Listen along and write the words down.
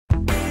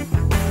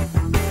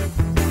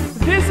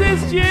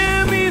It's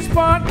Jimmy's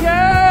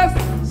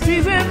podcast,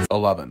 season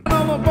 11.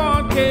 on the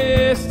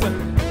podcast.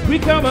 We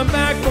coming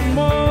back for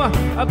more.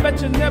 I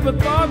bet you never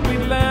thought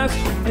we'd last,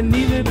 and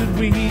neither did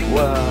we.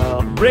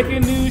 Well,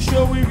 Breaking news,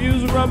 show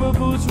reviews, rubber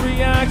boots,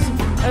 reacts,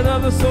 and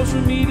other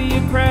social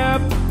media crap.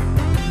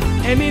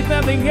 And if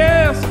nothing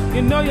else,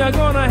 you know you're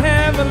gonna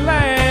have a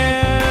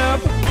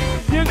laugh.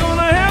 You're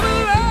gonna have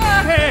a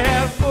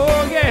laugh,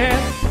 oh yeah,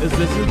 'cause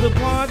this is the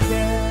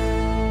podcast.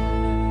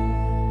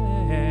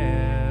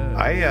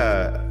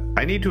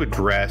 I need to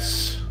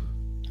address,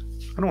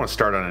 I don't want to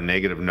start on a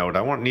negative note.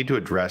 Need to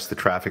address the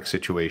traffic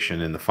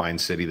situation in the fine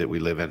city that we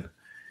live in.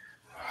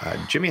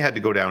 Jimmy had to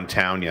go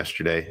downtown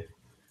yesterday.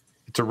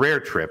 It's a rare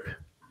trip.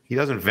 He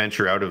doesn't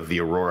venture out of the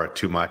Aurora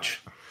too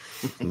much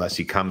unless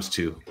he comes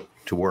to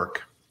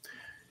work.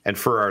 And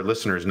for our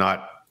listeners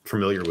not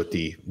familiar with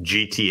the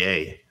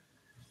GTA,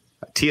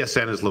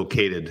 TSN is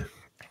located,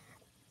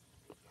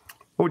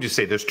 what would you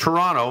say? There's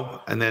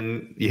Toronto, and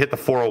then you hit the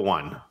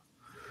 401.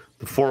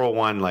 The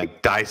 401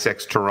 like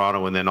dissects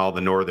Toronto and then all the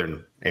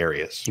northern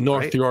areas.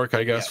 North right? York,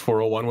 I guess,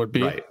 401 would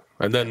be. Right.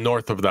 And then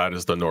north of that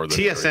is the northern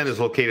TSN areas. is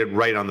located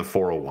right on the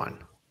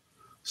 401.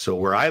 So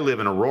where I live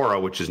in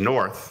Aurora, which is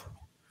north,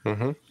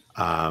 it's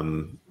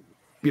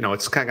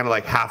kind of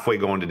like halfway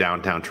going to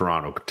downtown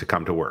Toronto to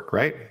come to work,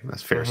 right?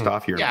 That's fair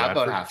stuff. You're in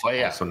Bradford, about halfway,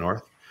 yeah. also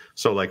north.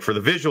 So like for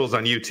the visuals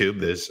on YouTube,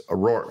 there's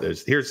Aurora.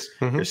 There's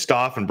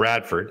Stoff and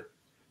Bradford.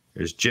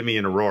 There's Jimmy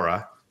and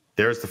Aurora.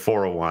 There's the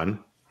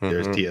 401.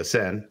 There's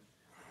TSN.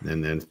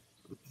 And then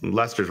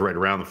Leicester's right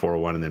around the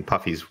 401, and then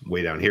Puffy's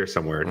way down here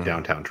somewhere in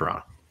downtown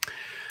Toronto.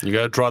 You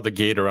got to draw the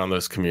gate around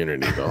this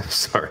community, though.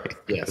 Sorry.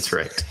 Yes. That's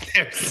right.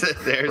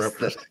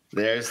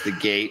 There's the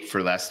gate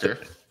for Leicester.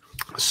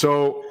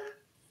 So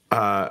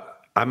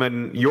I'm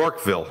in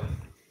Yorkville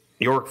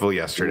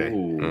yesterday.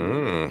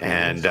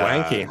 And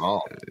Swanky.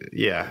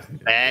 yeah.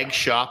 Bag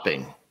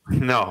shopping.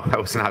 No, I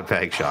was not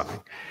bag shopping.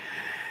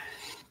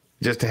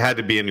 Just had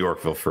to be in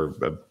Yorkville for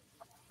a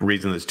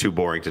reason that's too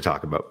boring to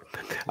talk about.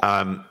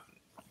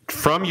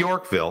 From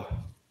Yorkville,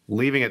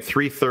 leaving at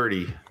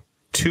 3:30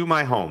 to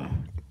my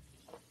home.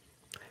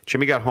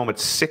 Jimmy got home at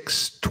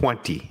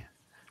 6:20.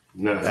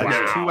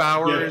 That's 2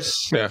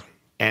 hours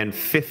and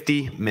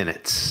 50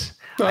 minutes.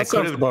 No, I that could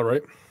sounds have about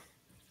right.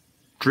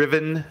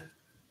 driven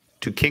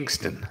to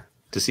Kingston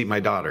to see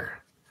my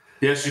daughter.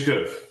 Yes, you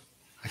could have.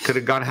 I could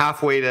have gone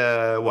halfway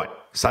to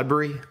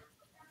Sudbury,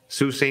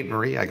 Sault Ste.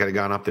 Marie. I could have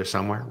gone up there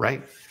somewhere,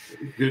 right?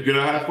 You're going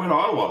to halfway to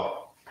Ottawa.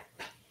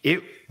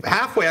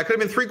 Halfway, I could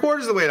have been 3/4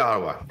 of the way to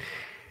Ottawa.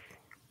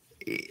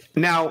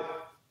 Now,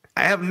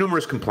 I have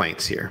numerous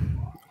complaints here.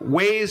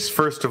 Waze,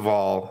 first of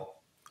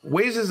all,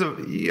 Waze is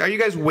are you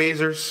guys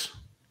Wazers?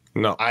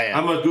 No. I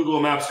am. I'm a Google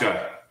Maps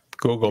guy.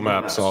 Google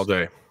Maps all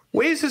day.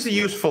 Waze is a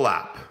useful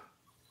app.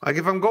 Like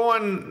if I'm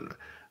going,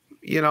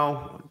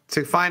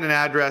 to find an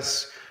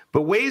address,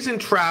 but Waze in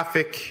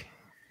traffic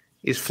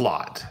is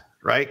flawed,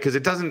 right? Because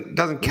it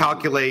doesn't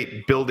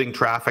calculate building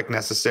traffic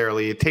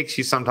necessarily. It takes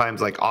you sometimes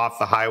like off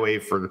the highway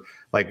for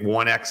like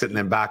one exit and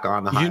then back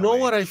on the highway. You know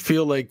what I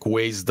feel like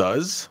Waze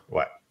does?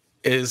 What?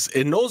 Is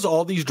it knows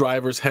all these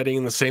drivers heading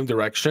in the same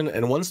direction,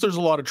 and once there's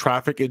a lot of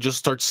traffic, it just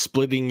starts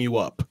splitting you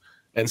up.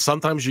 And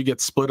sometimes you get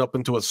split up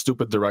into a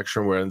stupid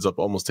direction where it ends up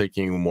almost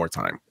taking you more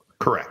time.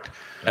 Correct.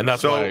 And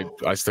that's why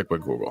I stick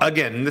with Google.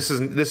 Again, this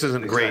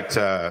isn't great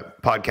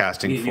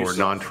podcasting for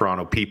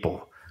non-Toronto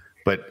people,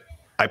 but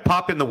I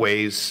pop in the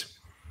Waze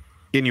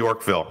in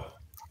Yorkville,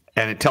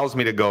 and it tells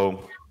me to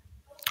go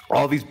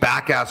all these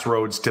back-ass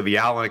roads to the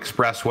Allen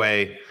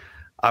Expressway,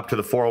 up to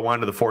the 401,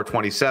 to the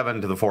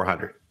 427, to the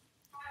 400.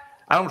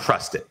 I don't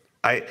trust it.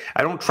 I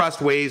don't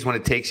trust Waze when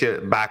it takes you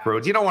back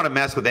roads. You don't want to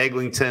mess with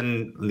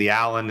Eglinton, the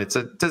Allen. It's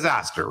a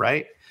disaster,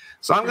 right?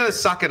 So I'm going to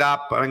suck it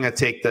up. I'm going to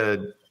take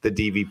the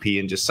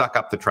DVP and just suck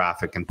up the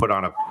traffic and put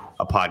on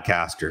a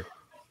podcast or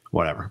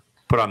whatever.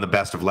 Put on the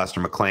best of Lester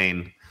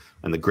McLean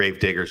and the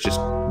Gravediggers. Just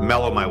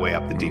mellow my way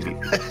up the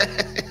DVP.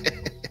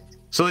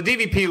 So the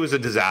DVP was a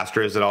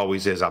disaster, as it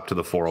always is, up to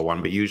the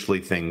 401. But usually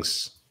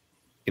things,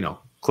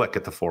 click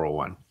at the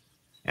 401.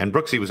 And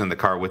Brooksy was in the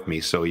car with me,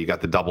 so you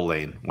got the double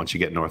lane once you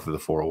get north of the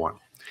 401.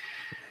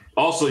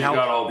 Also, you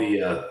got all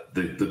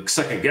the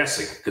second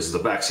guessing because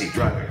of the backseat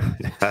driving.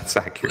 That's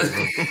accurate.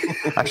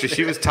 Actually,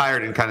 she was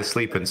tired and kind of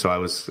sleeping, so I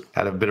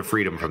had a bit of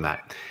freedom from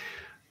that.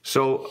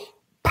 So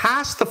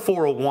past the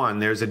 401,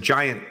 there's a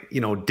giant,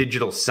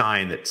 digital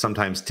sign that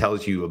sometimes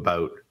tells you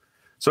about.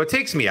 So it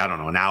takes me, I don't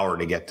know, an hour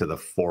to get to the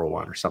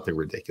 401 or something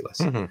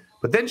ridiculous.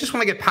 But then just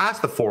when I get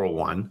past the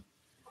 401,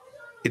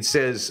 it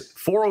says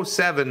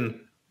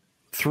 407,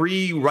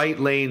 3 right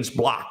lanes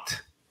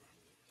blocked.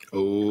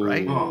 Oh,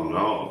 right? Oh,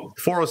 no.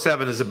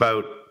 407 is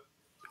about,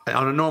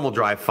 on a normal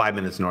drive, 5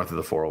 minutes north of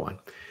the 401.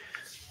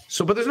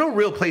 So, but there's no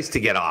real place to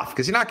get off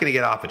because you're not going to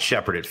get off at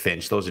Shepherd at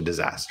Finch. Those are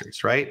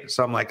disasters, right?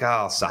 So I'm like,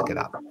 I'll suck it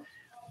up.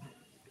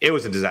 It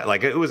was a disaster.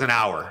 Like it was an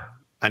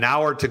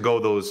hour to go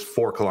those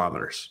 4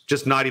 kilometers,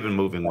 just not even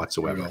moving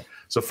whatsoever.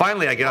 So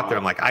finally I get up there.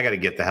 I'm like, I got to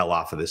get the hell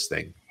off of this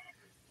thing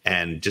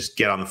and just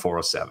get on the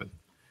 407.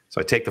 So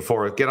I take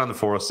get on the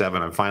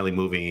 407. I'm finally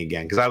moving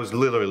again because I was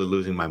literally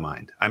losing my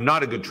mind. I'm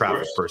not a good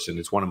traffic person.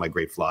 It's one of my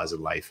great flaws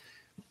in life.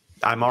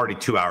 I'm already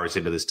 2 hours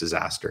into this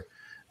disaster.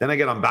 Then I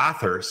get on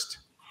Bathurst.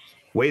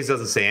 Waze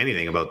doesn't say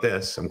anything about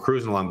this. I'm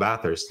cruising along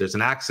Bathurst. There's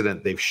an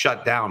accident. They've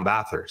shut down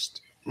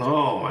Bathurst.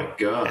 Oh, my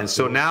God. And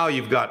so now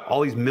you've got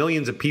all these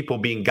millions of people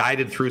being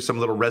guided through some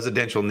little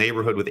residential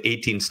neighborhood with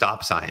 18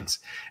 stop signs.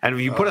 And if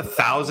you put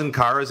 1,000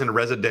 cars in a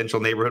residential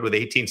neighborhood with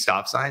 18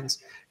 stop signs,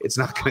 it's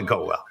not going to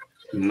go well.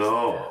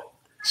 No.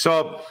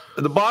 So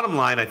the bottom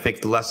line, I think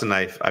the lesson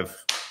I've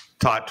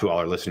taught to all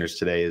our listeners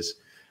today is,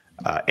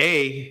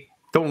 A,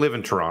 don't live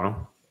in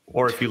Toronto.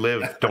 Or if you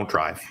live, don't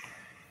drive.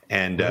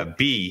 And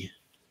B,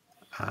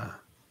 I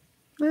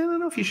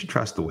don't know if you should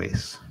trust the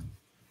Waze.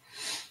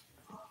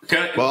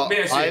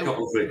 May I say a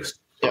couple of things?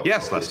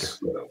 Yes, Lester.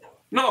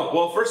 No,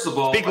 well, first of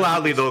all... Speak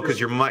loudly, though,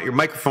 because your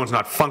microphone's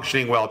not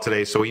functioning well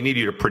today, so we need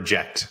you to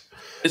project.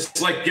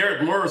 It's like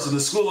Garrett Morris in the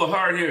School of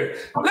Hard here.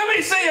 Let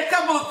me say a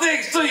couple of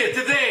things to you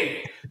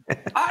today.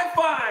 I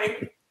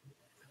find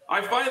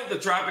that the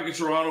traffic in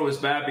Toronto is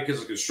bad because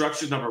of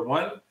construction, number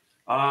one.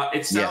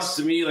 It sounds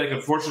to me like,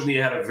 unfortunately,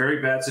 you had a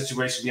very bad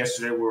situation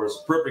yesterday where it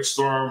was a perfect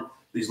storm,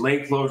 these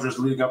lane closures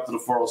leading up to the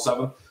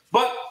 407.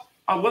 But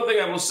one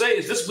thing I will say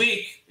is this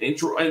week in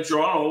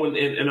Toronto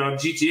and on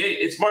GTA,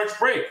 it's March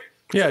break.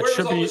 Yeah, so it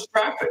should be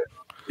traffic.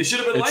 It should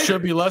have been lighter. It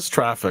should be less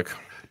traffic.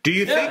 Do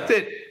you think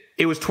that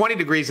it was 20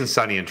 degrees and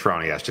sunny in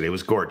Toronto yesterday? It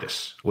was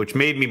gorgeous, which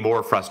made me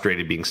more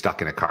frustrated being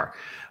stuck in a car.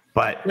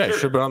 But yeah, it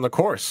should have been on the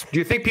course. Do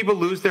you think people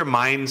lose their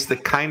minds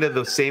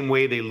the same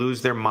way they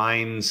lose their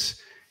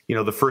minds,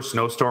 the first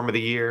snowstorm of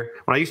the year?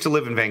 When I used to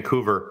live in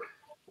Vancouver,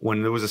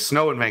 when there was a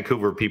snow in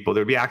Vancouver,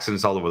 there'd be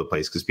accidents all over the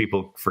place because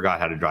people forgot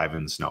how to drive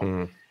in the snow.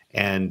 Mm-hmm.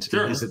 And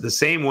is it the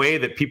same way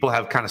that people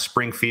have kind of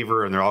spring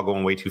fever and they're all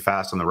going way too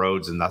fast on the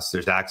roads and thus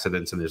there's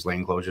accidents and there's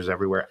lane closures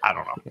everywhere? I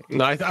don't know.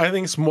 No, I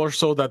think it's more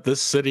so that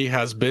this city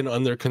has been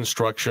under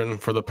construction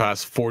for the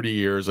past 40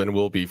 years and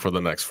will be for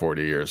the next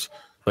 40 years.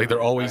 Like they're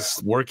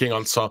always working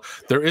on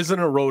there isn't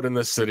a road in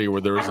this city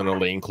where there isn't a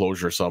lane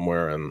closure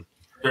somewhere. And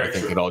I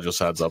think it all just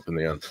adds up in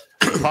the end.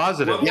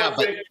 Positive.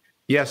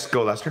 Yes,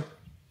 go Lester.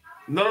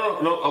 No.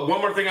 One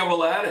more thing I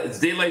will add. It's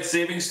daylight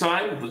savings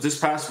time. This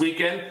past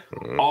weekend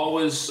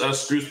always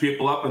screws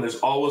people up, and there's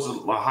always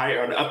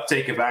an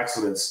uptake of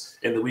accidents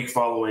in the week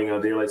following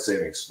daylight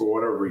savings for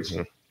whatever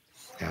reason.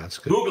 Yeah, that's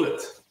good.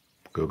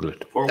 Google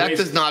it. That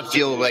does not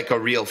feel like a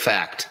real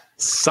fact.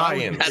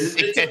 Science.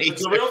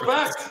 It's a real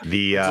fact.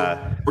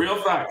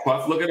 Real fact.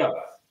 Puff, look it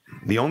up.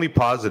 The only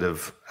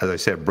positive, as I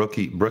said,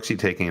 Brooksy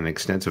taking an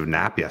extensive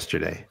nap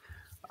yesterday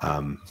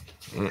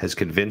has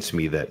convinced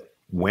me that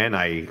when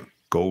I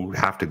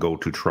have to go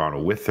to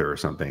Toronto with her or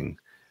something,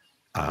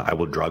 I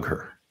will drug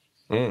her.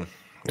 Oh,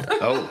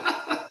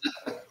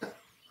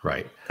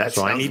 right. That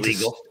sounds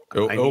legal.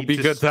 It'll be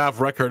good to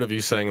have record of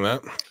you saying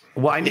that.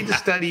 Well, I need to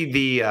study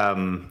the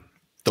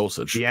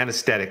dosage, the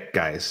anesthetic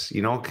guys.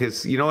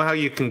 Because you know how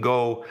you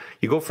go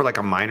for like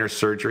a minor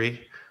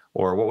surgery,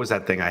 or what was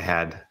that thing I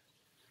had?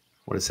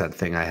 What is that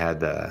thing I had?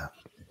 The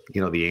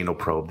anal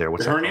probe there.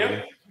 What's the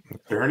hernia?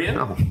 The hernia?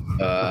 No.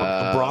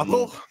 A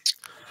brothel.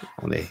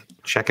 When they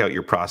check out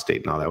your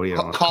prostate and all that. What do you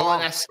know?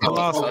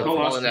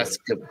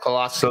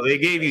 Colonoscopy. So they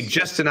gave you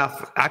just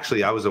enough.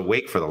 Actually, I was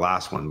awake for the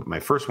last one. But my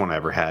first one I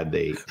ever had,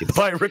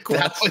 by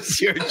request. That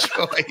was your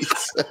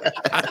choice.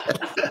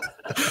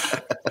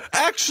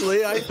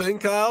 Actually, I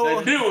think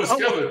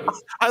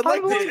I'd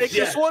like to take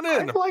this one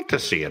in. I'd like to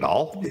see it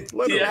all. Do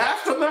you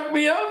have to knock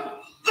me up?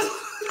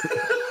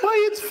 Well,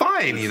 it's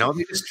fine. They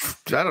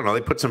just, I don't know.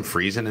 They put some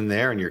freezing in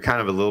there and you're kind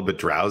of a little bit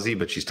drowsy,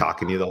 but she's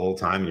talking to you the whole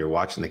time. And you're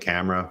watching the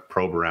camera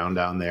probe around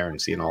down there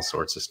and seeing all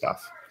sorts of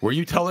stuff. Were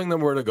you telling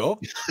them where to go?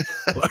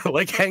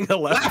 Like hang a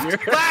left here?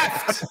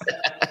 Left!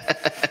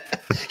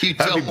 You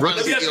don't want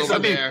to be over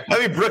there.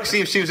 Let me Brooksy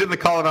if she was in the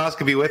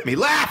colonoscopy with me.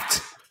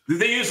 Left! Did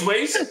they use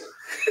Waze?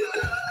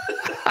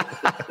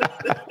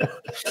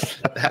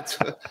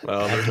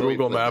 There's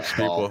Google Maps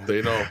people.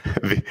 They know.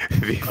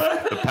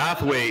 The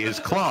pathway is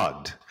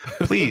clogged.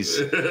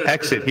 Please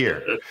exit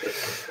here.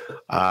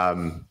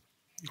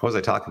 What was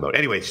I talking about?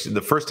 Anyway,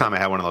 the first time I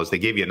had one of those, they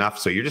gave you enough,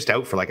 so you're just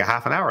out for like a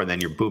half an hour, and then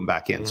you're boom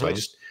back in. So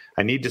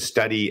I need to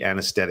study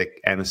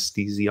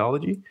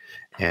anesthesiology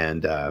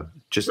and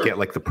just get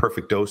like the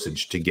perfect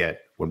dosage to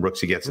get when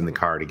Brooksy gets in the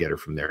car to get her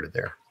from there to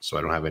there, so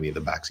I don't have any of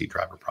the backseat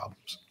driver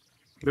problems.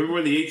 Remember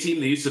when the A-team,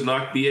 they used to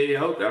knock BA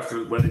out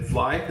after when they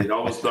fly? They'd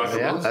always knock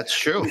them out. Yeah, that's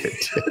true.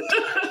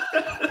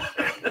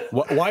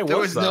 Why there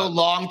was was no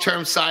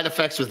long-term side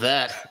effects with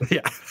that.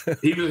 Yeah.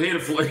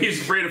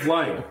 He's afraid of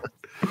flying.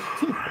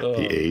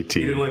 The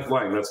A-team. He didn't like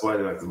flying. That's why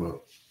they knocked him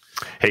out.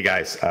 Hey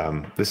guys,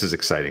 this is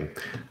exciting.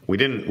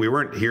 We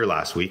weren't here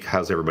last week.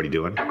 How's everybody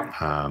doing?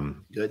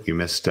 Good. You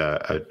missed.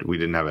 We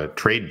didn't have a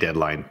trade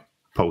deadline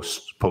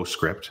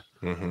postscript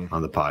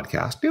on the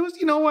podcast. It was.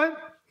 You know what?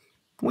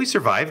 We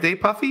survived,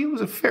 Puffy? It was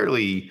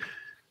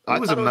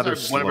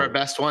one of our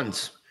best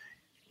ones.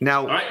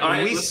 Now,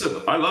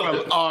 listen, I love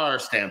it. From our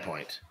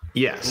standpoint.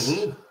 Yes.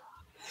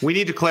 We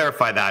need to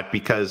clarify that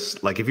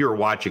because, like, if you were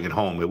watching at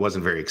home, it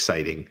wasn't very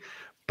exciting.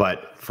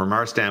 But from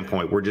our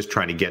standpoint, we're just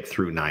trying to get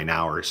through 9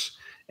 hours.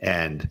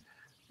 And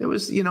there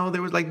was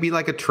be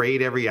like a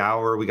trade every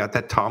hour. We got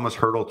that Thomas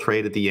Hurdle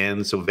trade at the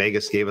end. So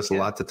Vegas gave us a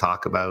lot to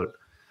talk about.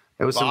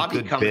 There was Bobby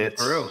some good coming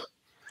bits. through.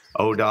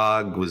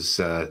 O-Dog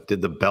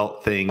did the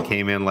belt thing,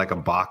 came in like a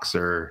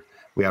boxer.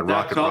 We had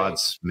Rocket Rod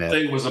Smith.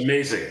 Thing was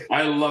amazing.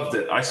 I loved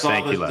it. I saw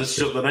this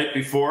show the night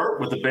before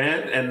with the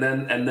band, and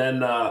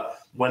then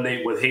when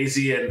they with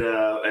Hazy and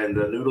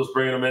Noodles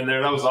bringing them in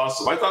there, that was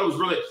awesome. I thought it was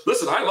really.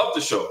 Listen, I loved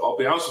the show. I'll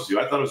be honest with you.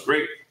 I thought it was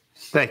great.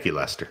 Thank you,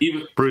 Lester.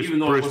 Bruce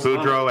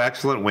Boudreau,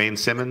 excellent. Wayne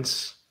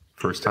Simmons,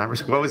 first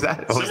timers. What was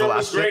that? What was the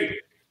last? Was great.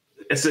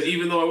 I said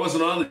even though I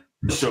wasn't on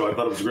the show, I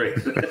thought it was great.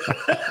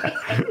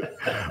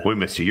 We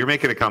missed you. You're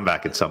making a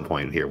comeback at some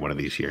point here, one of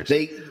these years.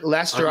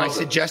 Lester, I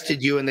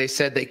suggested you, and they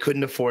said they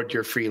couldn't afford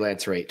your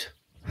freelance rate.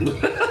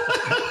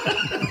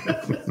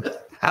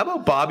 How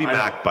about Bobby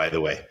Mack, by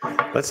the way?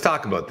 Let's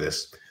talk about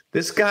this.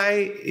 This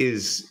guy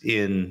is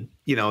in,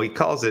 he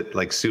calls it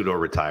like pseudo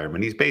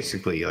retirement. He's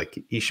basically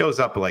like, he shows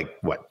up like,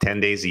 10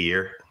 days a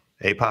year,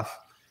 Puff?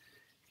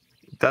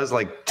 Does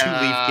like 2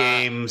 Leaf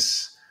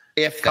games,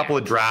 a couple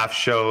of draft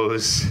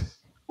shows.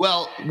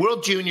 Well,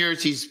 World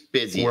Juniors, he's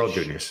busy. World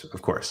Juniors,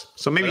 of course.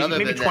 So maybe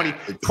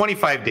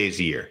 25 days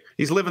a year.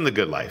 He's living the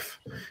good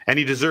life, and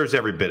he deserves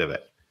every bit of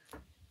it.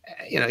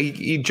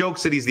 He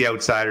jokes that he's the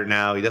outsider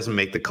now. He doesn't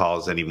make the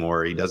calls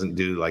anymore. He doesn't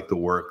do like the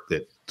work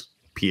that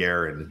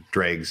Pierre and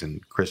Dregs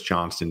and Chris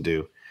Johnston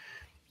do.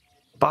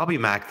 Bobby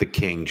Mack, the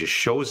king, just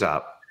shows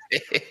up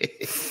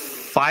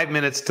 5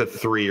 minutes to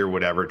 3 or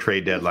whatever,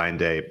 trade deadline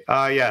day.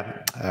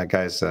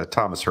 Guys,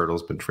 Thomas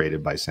Hurdle's been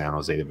traded by San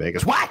Jose to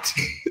Vegas. What?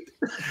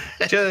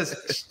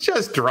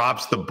 just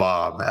drops the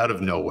bomb out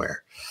of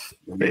nowhere.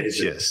 That's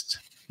just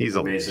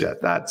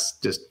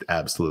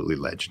absolutely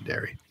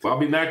legendary.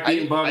 Bobby Mack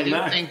being Bobby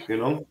Mack,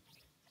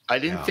 I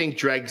didn't think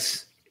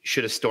Dregs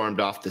should have stormed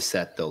off the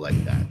set though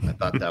like that. I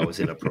thought that was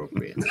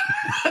inappropriate.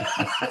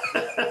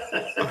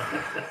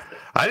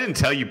 I didn't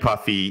tell you,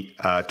 Puffy,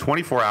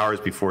 24 hours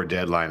before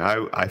deadline,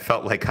 I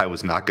felt like I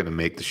was not going to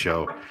make the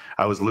show.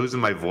 I was losing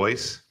my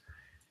voice.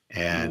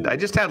 And I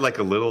just had like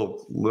a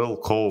little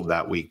cold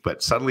that week,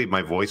 but suddenly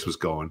my voice was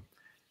going.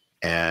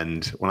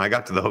 And when I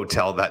got to the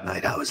hotel that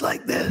night, I was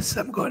like this.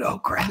 I'm going, oh,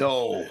 crap.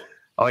 No.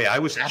 Oh, yeah. I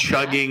was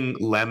chugging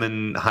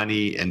lemon,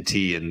 honey, and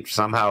tea. And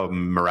somehow,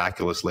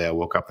 miraculously, I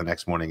woke up the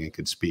next morning and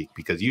could speak.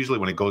 Because usually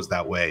when it goes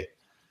that way,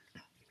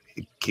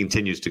 it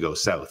continues to go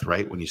south,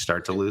 right? When you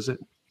start to lose it.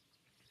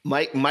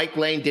 Mike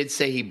Lane did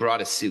say he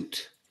brought a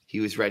suit.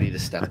 He was ready to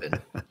step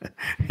in.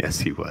 Yes,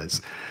 he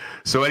was.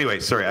 So anyway,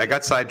 sorry, I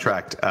got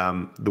sidetracked.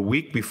 The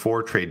week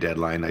before trade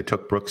deadline, I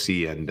took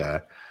Brooksy and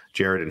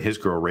Jared and his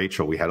girl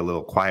Rachel. We had a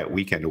little quiet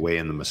weekend away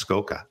in the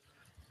Muskoka.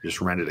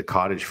 Just rented a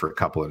cottage for a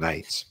couple of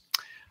nights.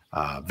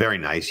 Very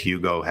nice.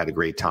 Hugo had a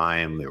great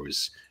time. There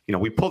was,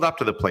 we pulled up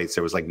to the place.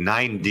 There was like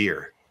 9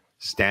 deer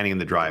standing in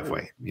the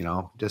driveway.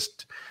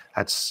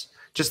 That's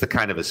just the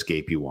kind of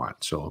escape you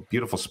want. So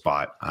beautiful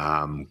spot.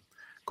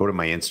 Go to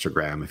my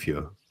Instagram if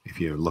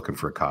you're looking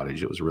for a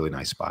cottage. It was a really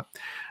nice spot.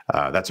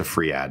 That's a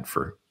free ad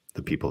for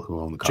the people who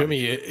own the cottage.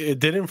 Jimmy, it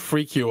didn't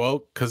freak you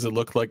out because it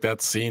looked like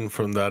that scene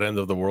from that End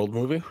of the World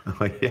movie?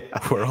 Oh, yeah.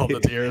 Where all the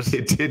deers...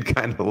 It did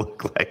kind of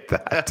look like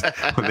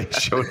that when they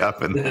showed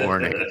up in the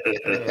morning.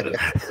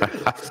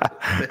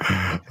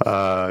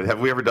 Have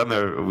we ever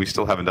done we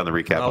still haven't done the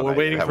recap. No, we're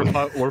waiting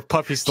for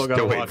Puffy still got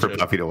to watch it. Still waiting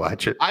for Puffy to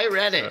watch it. I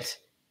read it.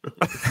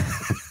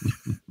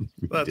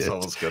 That's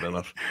almost good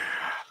enough.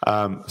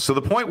 So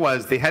the point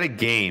was they had a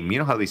game. You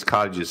know how these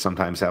cottages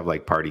sometimes have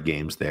like party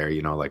games there,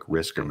 like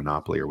Risk or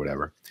Monopoly or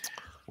whatever.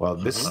 Well,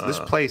 this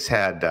place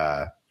had,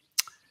 I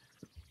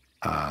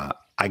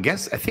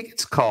think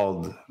it's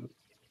called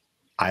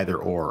Either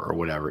or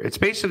whatever. It's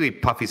basically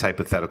Puffy's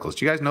Hypotheticals.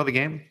 Do you guys know the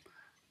game?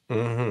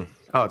 Mm-hmm.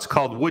 Oh, it's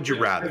called Would You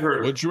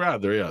Rather. Would You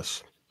Rather,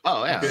 yes.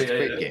 Oh, yeah. It's a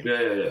great game.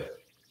 Yeah.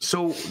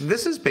 So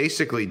this is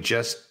basically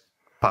just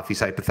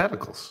Puffy's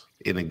Hypotheticals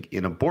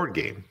in a board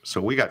game.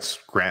 So we got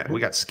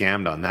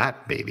scammed on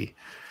that, baby.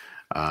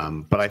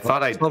 But I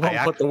thought I'd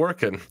put the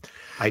work in.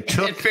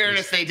 In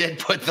fairness, they did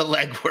put the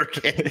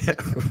legwork in.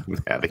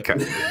 Yeah, they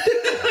kind of.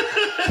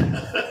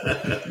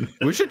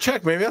 We should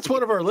check. Maybe that's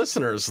one of our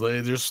listeners.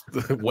 They just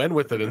went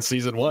with it in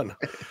season 1.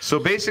 So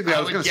basically, I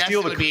was going to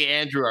steal it would be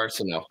Andrew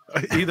Arsenault.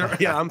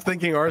 I'm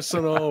thinking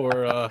Arsenault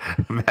or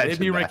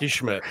maybe Ricky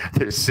Schmidt.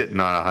 They're sitting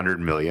on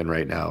 100 million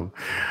right now.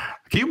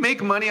 Can you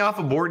make money off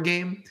a board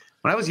game?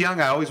 When I was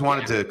young, I always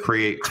wanted to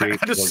create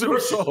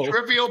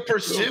Trivial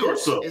Pursuit.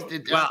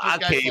 Well,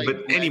 okay,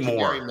 but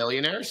anymore.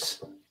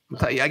 Millionaires?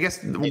 I guess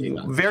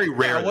very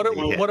rare.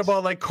 Yeah, what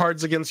about like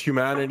Cards Against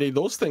Humanity?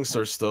 Those things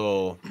are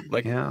still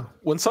like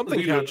when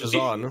something catches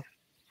on.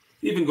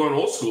 Even going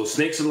old school,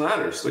 Snakes and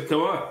Ladders. Like,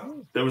 come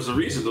on. There was a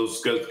reason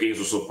those games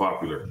were so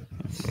popular.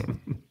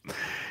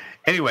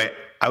 Anyway,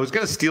 I was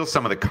going to steal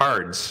some of the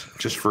cards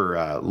just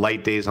for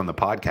light days on the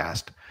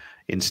podcast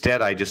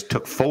Instead, I just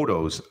took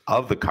photos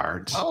of the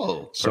cards.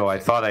 Oh, so I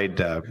thought I'd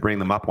bring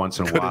them up once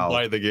in a Couldn't while.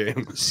 buy the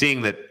game.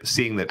 Seeing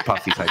that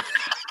Puffy's like,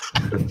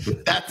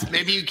 that's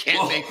maybe you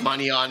can't make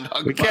money on.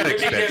 we can't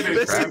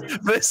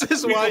expect This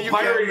is why you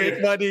can't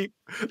make money.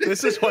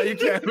 This is why you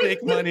can't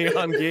make money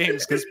on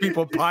games, because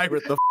people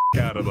pirate the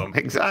out of them.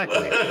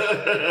 Exactly.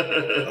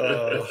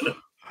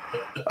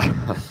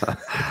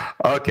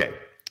 Okay.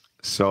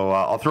 So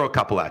I'll throw a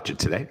couple at you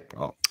today.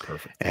 Oh,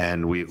 perfect.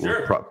 And we'll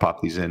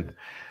pop these in.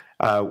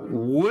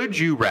 Would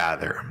you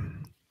rather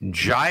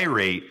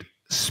gyrate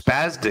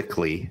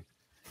spastically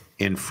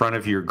in front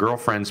of your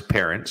girlfriend's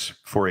parents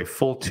for a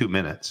full 2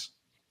 minutes,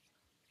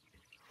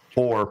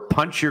 or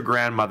punch your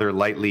grandmother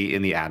lightly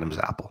in the Adam's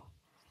apple?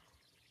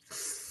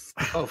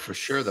 Oh, for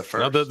sure. The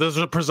first. Now, there's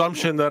a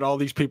presumption that all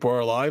these people are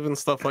alive and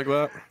stuff like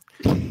that.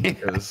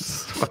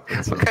 Yes. What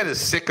kind of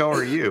sicko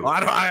are you?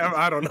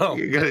 I don't know.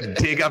 You're gonna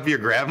dig up your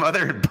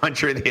grandmother and punch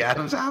her in the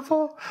Adam's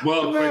apple?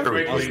 Well,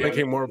 frankly, I was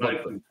thinking more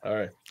about all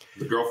right.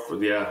 The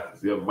girlfriend, yeah.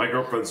 My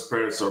girlfriend's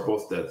parents are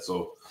both dead,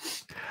 so.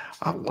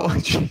 Oh,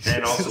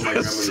 and also my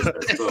grandmother's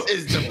dead. So.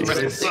 Is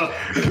depressing.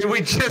 Can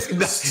we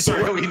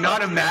can we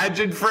not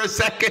imagine for a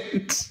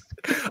second?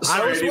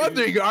 I was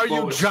wondering, are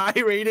you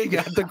gyrating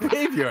at the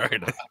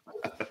graveyard?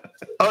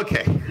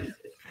 Okay.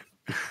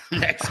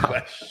 Next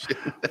question.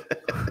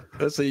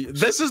 Let's see.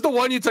 This is the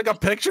one you took a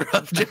picture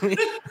of, Jimmy.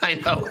 I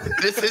know.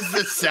 This is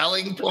the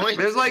selling point.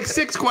 There's like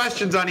 6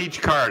 questions on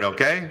each card,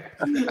 okay?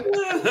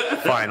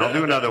 Fine, I'll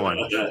do another one.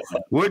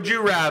 Would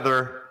you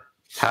rather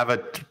have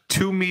a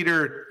 2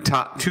 meter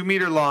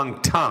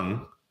long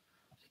tongue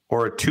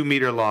or a 2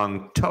 meter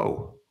long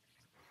toe?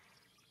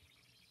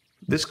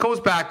 This goes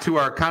back to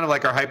our kind of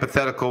like our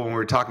hypothetical when we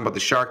were talking about the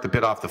shark that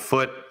bit off the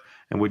foot,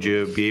 and would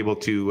you be able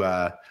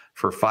to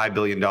for $5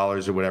 billion or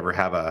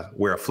whatever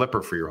wear a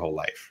flipper for your whole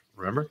life?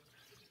 Remember?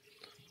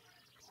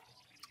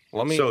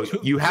 So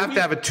you have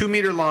to have a 2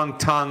 meter long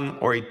tongue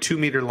or a 2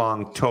 meter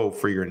long toe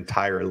for your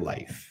entire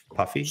life,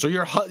 Puffy. So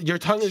your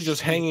tongue is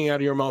just hanging out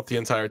of your mouth the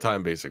entire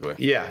time, basically.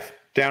 Yeah,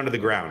 down to the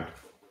ground.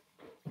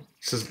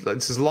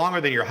 This is longer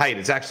than your height.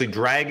 It's actually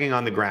dragging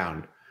on the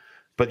ground,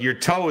 but your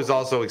toe is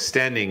also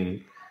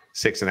extending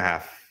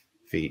 6.5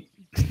 feet.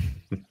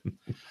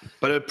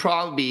 But it'd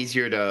probably be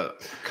easier to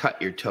cut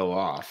your toe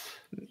off.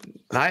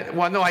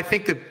 I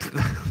think that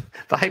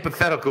the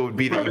hypothetical would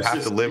be that you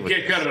have to live with it.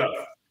 You can't cut it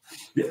off.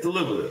 You have to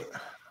live with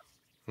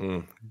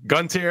it.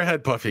 Gun to your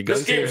head, Puffy.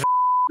 Gun to your head.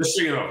 Just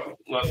so you know.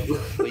 Well,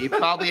 you'd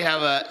probably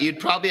have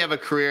a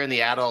career in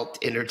the adult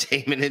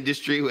entertainment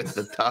industry with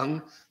the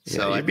tongue.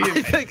 So I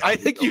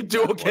think you'd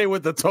do okay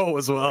with the toe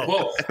as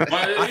well.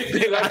 I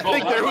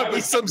think there would be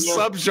some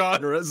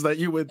subgenres that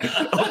you would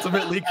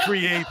ultimately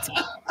create.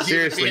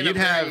 Seriously, you'd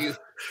have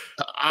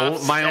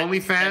my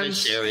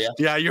OnlyFans.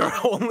 Yeah, your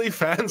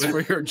OnlyFans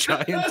for your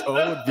giant toe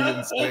would be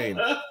insane.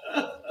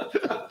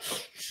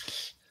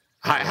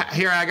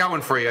 Here, I got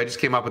one for you. I just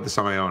came up with this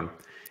on my own.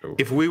 Ooh.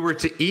 If we were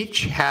to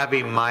each have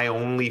a My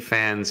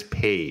OnlyFans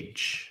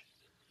page,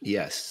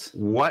 yes,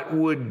 what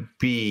would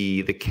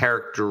be the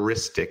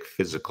characteristic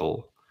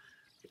physical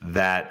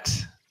that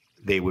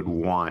they would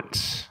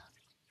want?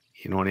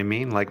 You know what I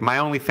mean? Like My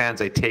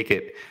OnlyFans, I take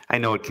it, I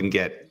know it can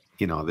get,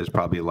 there's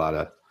probably a lot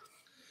of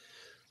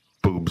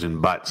boobs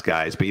and butts,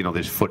 guys, but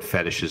there's foot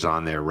fetishes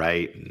on there,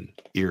 right? And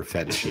ear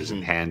fetishes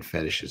and hand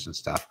fetishes and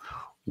stuff.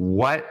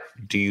 What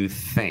do you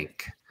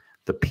think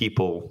the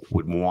people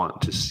would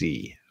want to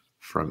see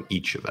from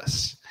each of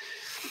us?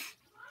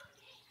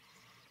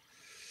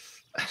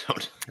 I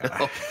don't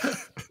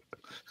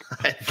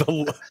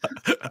know.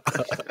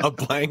 A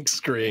blank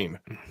screen.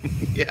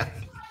 Yeah.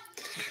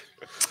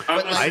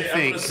 I'm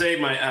going to say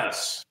my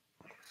ass.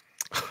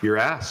 Your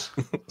ass.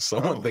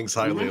 Someone thinks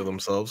highly of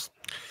themselves.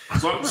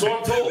 So I'm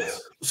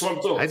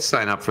told. I'd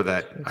sign up for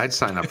that. I'd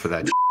sign up for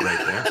that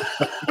right there.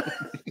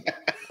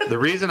 The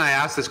reason I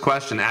asked this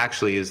question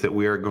actually is that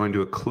we are going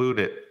to include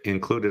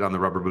it on the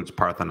Rubber Boots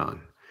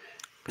Parthenon.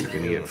 You're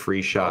going to get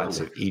free shots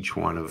of each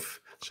one of.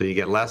 So you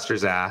get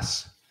Lester's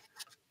ass,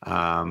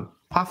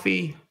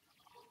 Puffy.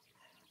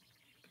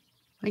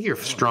 I think you're a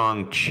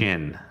strong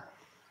chin.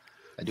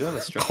 I do have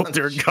a strong. Oh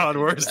dear God,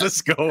 where's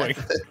this going?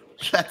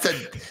 That's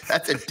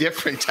a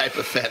different type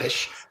of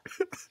fetish.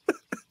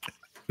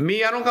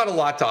 Me, I don't got a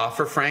lot to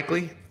offer,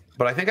 frankly,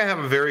 but I think I have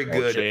a very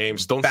good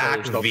James, don't back sell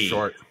yourself V.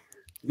 short.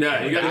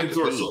 Yeah, you got a good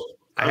torso.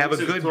 I have a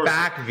good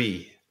back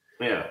V.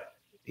 Yeah.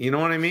 You know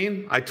what I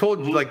mean? I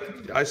told you,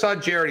 I saw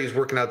Jared, he's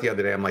working out the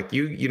other day. I'm like,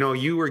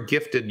 you were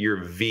gifted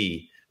your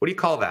V. What do you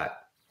call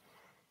that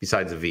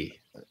besides a V?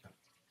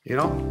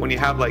 When you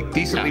have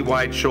decently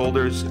wide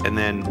shoulders and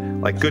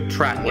then good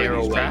trap.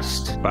 Narrow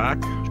waist. Back?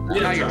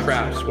 Not your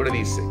traps. What are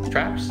these things?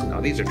 Traps?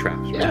 No, these are traps.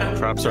 Right? Yeah.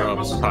 Traps are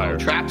up higher.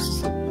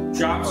 Traps.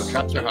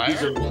 Traps are higher.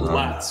 These are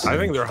lats. I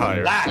think they're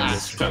higher.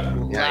 Lats.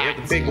 Yeah, you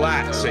have big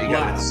lats. So you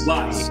got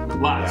lats.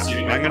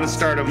 I'm going to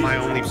start on my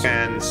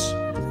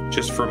OnlyFans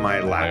just for my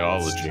lats.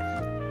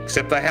 Biology.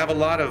 Except I have a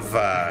lot of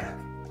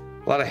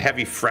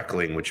heavy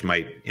freckling, which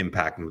might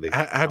impact me.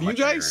 Have you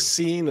guys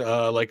seen,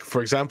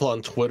 for example,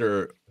 on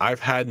Twitter, I've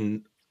had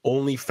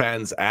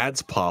OnlyFans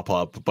ads pop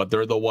up, but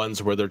they're the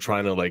ones where they're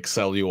trying to like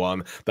sell you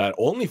on that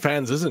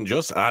OnlyFans isn't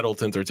just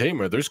adult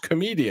entertainment. There's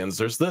comedians,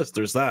 there's this,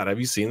 there's that. Have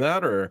you seen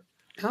that? Or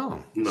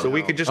no. So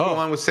we could just go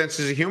on with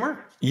senses of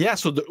humor? Yeah,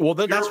 so that's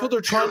what they're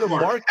trying to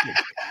market.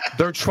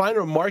 They're trying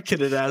to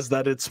market it as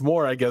that it's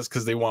more, I guess,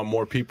 because they want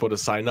more people to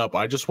sign up.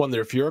 I just wonder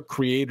if you're a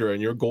creator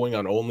and you're going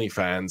on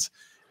OnlyFans,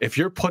 if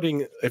you're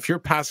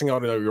passing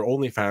out your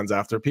OnlyFans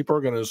after, people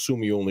are going to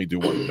assume you only do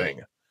one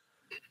thing.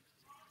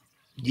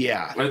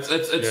 Yeah, that's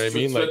a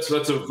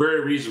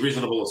very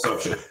reasonable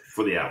assumption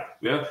for the app.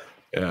 Yeah,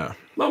 yeah.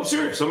 No, I'm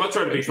serious. I'm not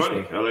trying to be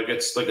funny.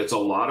 It's a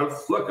lot of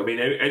look. I mean,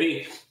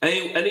 any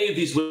of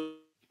these women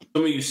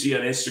you see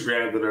on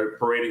Instagram that are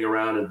parading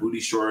around in booty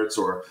shorts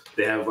or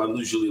they have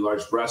unusually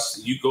large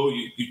breasts.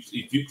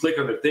 If you click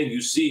on their thing,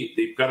 you see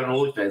they've got an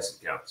OnlyFans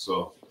account.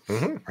 So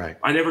right,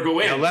 I never go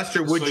in. Now,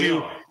 Lester, would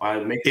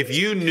if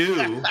you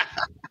knew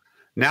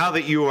now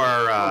that you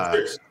are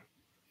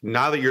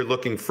now that you're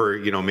looking for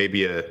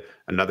maybe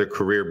another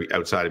career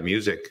outside of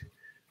music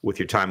with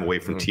your time away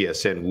from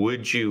TSN,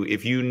 would you,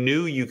 if you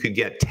knew you could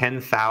get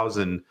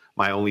 10,000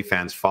 My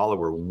OnlyFans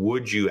follower,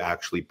 would you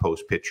actually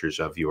post pictures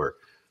of your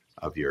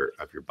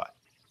butt?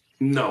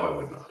 No, I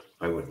would not.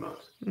 I would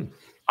not.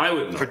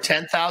 For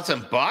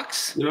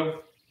 $10,000?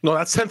 No,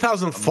 that's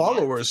 10,000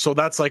 followers. So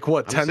that's like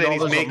what, $10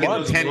 a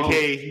month?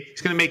 10K.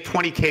 He's going to make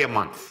 20K a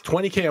month.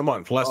 20K a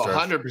month, Lester.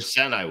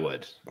 100% I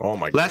would. Oh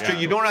my God. Lester,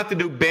 you don't have to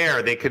do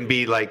bare. They can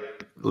be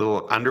like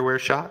little underwear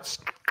shots.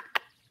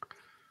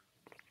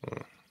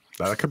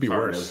 That could be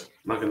worse.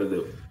 I'm not going to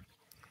do it.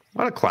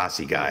 What a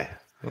classy guy.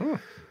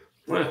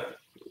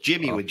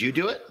 Jimmy, would you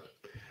do it?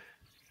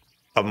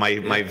 Of my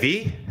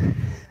V?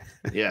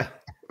 Yeah.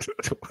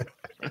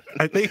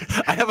 I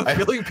have a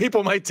feeling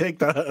people might take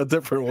that a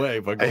different way.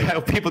 But I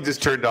have people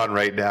just turned on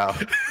right now.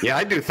 Yeah,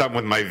 I do something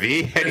with my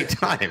V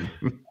anytime.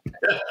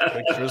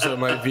 Pictures of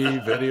my V,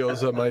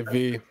 videos of my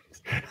V.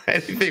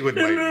 Anything with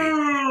my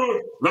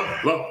V.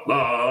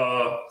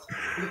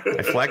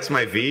 I flex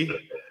my V.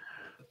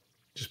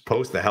 Just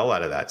post the hell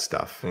out of that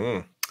stuff.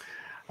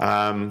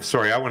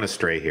 Sorry, I went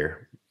astray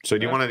here. So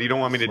you don't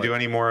want me to do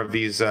any more of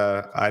these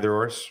either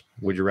ors?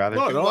 Would you rather?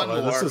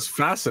 No, this is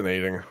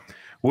fascinating.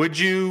 Would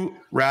you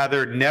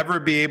rather never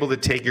be able to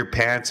take your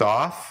pants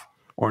off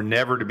or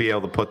never to be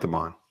able to put them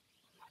on?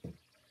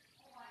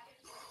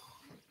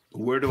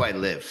 Where do I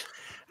live?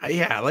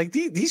 Yeah, like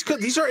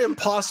these are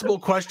impossible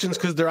questions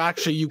because they're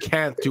actually, you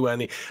can't do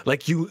any.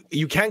 Like you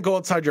can't go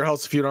outside your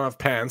house if you don't have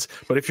pants.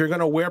 But if you're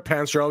gonna wear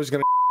pants, you're always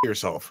gonna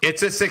yourself.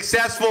 It's a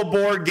successful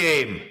board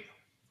game.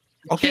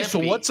 Okay, so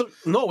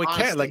no, it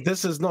can't. Like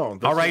this is no.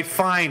 All right,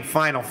 fine.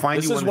 I'll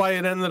find you. This is why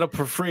it ended up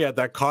for free at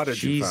that cottage.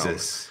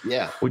 Jesus.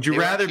 Yeah. Would you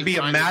rather be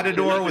a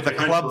matador with a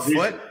club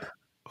foot?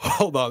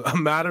 Hold on, a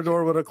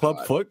matador with a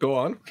club foot. Go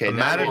on. Okay, a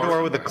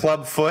matador with a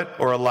club foot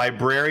or a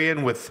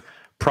librarian with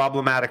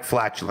problematic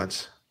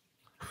flatulence?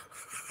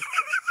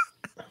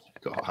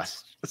 Gosh,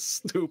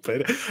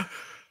 stupid.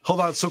 Hold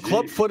on. So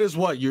club foot is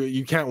what?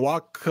 You can't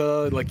walk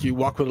like you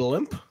walk with a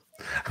limp?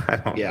 I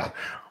don't know.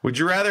 Would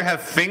you rather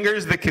have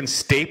fingers that can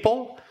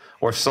staple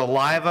or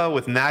saliva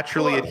with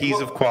naturally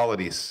adhesive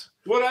qualities?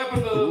 What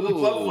happened to the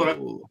club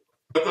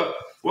foot?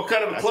 What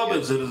kind of a club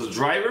is it? Is it a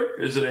driver?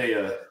 Is it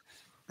a...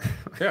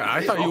 Yeah,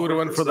 I thought you would have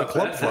went for the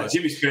club foot.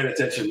 Jimmy's paying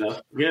attention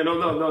now. Yeah,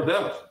 no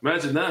doubt.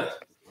 Imagine that.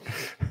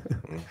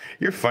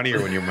 You're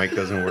funnier when your mic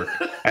doesn't work.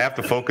 I have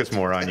to focus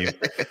more on you.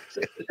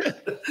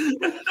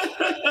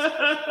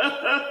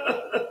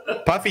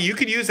 Puffy, you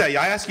could use that.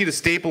 I ask you to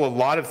staple a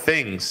lot of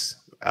things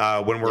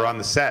when we're on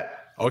the set.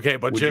 Okay,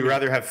 but would you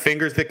rather have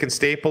fingers that can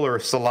staple or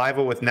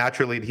saliva with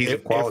naturally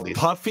adhesive qualities? If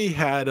Puffy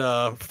had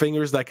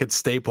fingers that could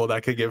staple,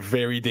 that could get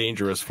very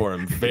dangerous for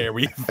him.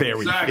 Very,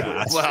 very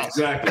fast.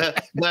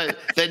 Well,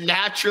 the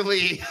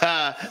naturally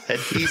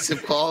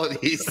adhesive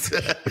qualities.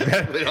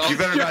 You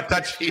better not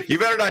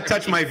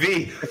touch my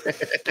V.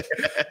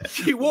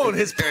 He won't.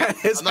 His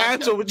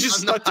hands will just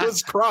stuck to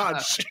his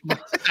crotch.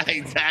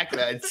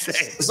 Exactly. I'd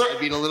say I'd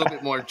be in a little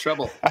bit more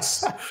trouble.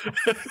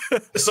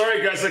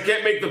 Sorry, guys, I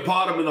can't make the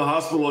pod. I'm in the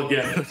hospital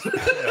again.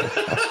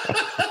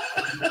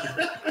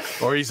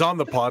 Or he's on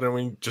the pod and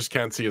we just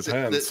can't see his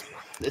hands.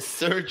 The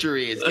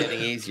surgery is getting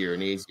easier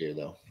and easier,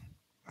 though.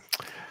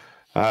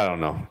 I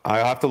don't know.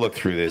 I'll have to look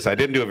through this. I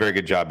didn't do a very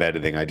good job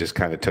editing. I just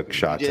kind of took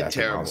shots at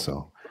it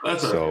also.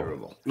 That's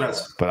terrible.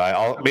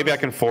 But maybe I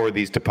can forward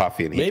these to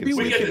Puffy and maybe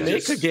we can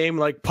make a game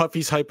like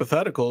Puffy's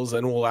hypotheticals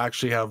and we'll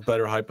actually have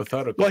better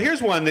hypotheticals. Well,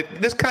 here's one that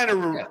this kind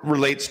of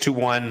relates to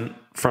one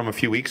from a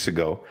few weeks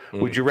ago.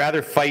 Would you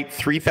rather fight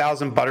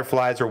 3,000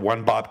 butterflies or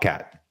one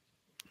bobcat?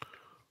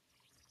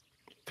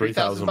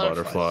 3,000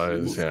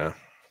 butterflies, yeah.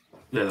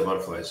 Yeah, the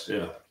butterflies,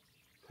 yeah.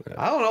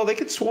 I don't know. They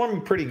could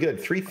swarm pretty good.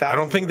 3,000. I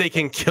don't think they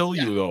can kill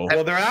you, though.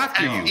 Well, they're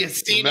after you.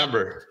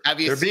 Remember,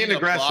 they're being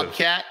aggressive.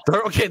 Bobcat?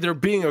 They're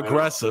being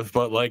aggressive,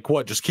 but like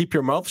what? Just keep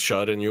your mouth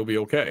shut and you'll be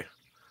okay.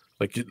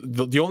 Like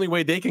the only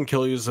way they can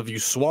kill you is if you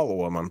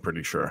swallow them, I'm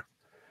pretty sure.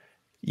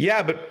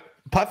 Yeah, but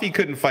Puffy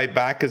couldn't fight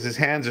back because his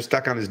hands are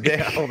stuck on his dick.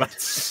 Yeah, well,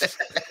 that's...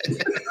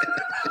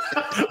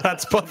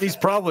 That's Puffy's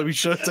problem. We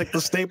should have took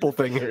the staple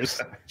fingers.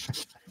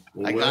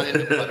 I got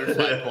into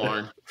butterfly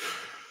porn.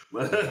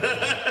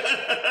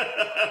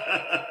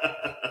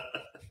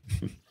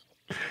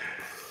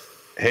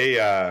 Hey,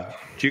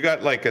 do you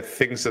got like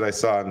things that I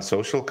saw on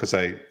social? Because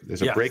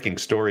there's a breaking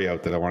story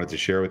out that I wanted to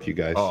share with you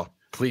guys. Oh,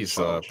 please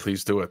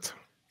do it.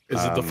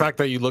 Is it the fact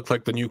that you look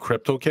like the new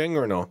crypto king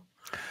or no?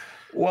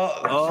 Well,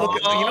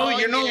 look,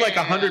 like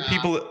 100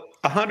 people.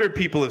 100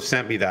 people have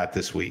sent me that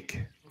this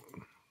week.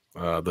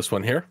 This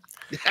one here.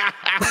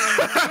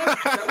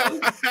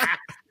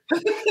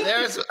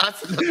 There's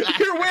us in the back.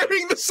 You're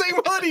wearing the same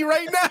hoodie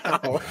right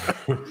now.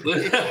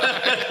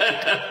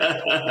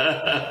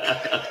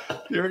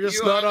 You're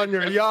just not on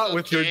your yacht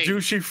with your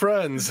douchey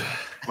friends.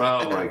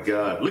 Oh my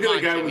God! Look at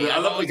the guy. I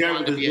love the guy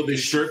with his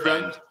shirt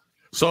on.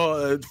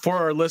 So for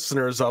our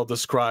listeners, I'll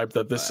describe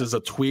that this is a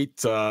tweet.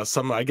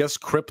 Some, I guess,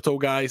 crypto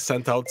guy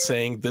sent out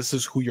saying this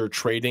is who you're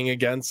trading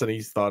against, and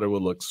he thought it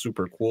would look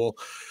super cool.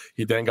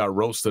 He then got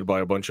roasted by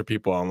a bunch of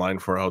people online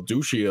for how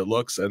douchey it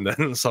looks, and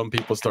then some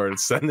people started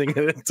sending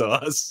it to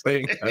us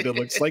saying that it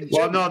looks like.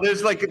 Well, no,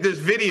 there's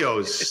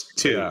videos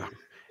too, Yeah.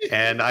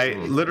 And I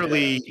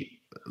literally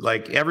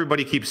like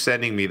everybody keeps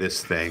sending me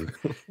this thing,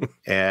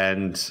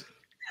 and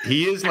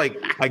he is like,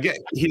 I get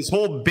his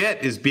whole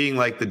bit is being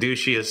like the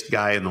douchiest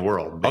guy in the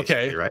world.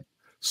 Okay, right.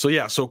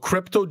 So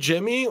Crypto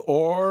Jimmy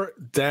or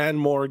Dan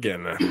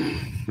Morgan?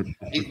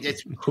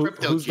 It's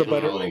Who's the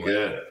better? Oh,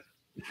 good.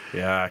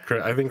 Yeah,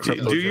 I think.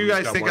 Do you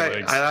guys think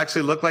I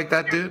actually look like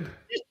that dude?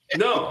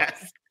 No.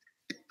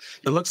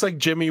 It looks like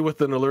Jimmy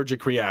with an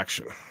allergic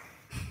reaction.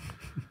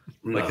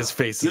 No. Like his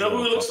face. You know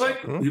who he looks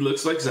like? He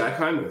looks like Zach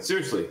Hyman.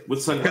 Seriously,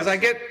 with sunglasses.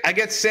 Because I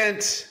get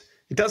sent.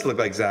 It does look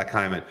like Zach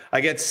Hyman.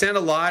 I get sent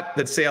a lot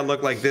that say I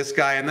look like this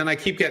guy, and then I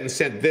keep getting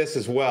sent this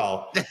as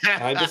well.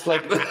 I just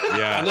like,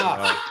 Yeah.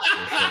 enough.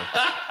 Sure.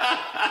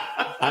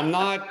 I'm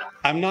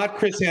not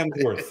Chris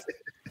Hemsworth.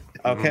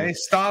 Okay,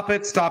 stop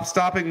it. Stop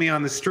stopping me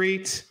on the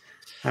street.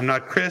 I'm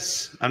not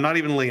Chris. I'm not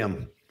even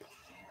Liam.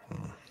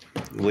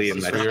 Liam,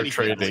 That's who you're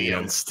trading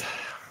against.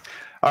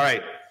 All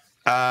right.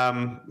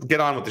 Get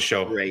on with the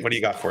show. Great. What do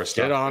you got for us,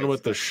 Stoff? Get on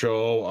with the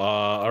show.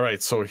 All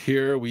right, so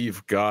here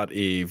we've got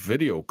a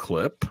video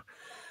clip,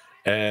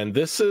 and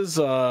this is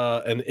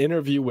an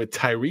interview with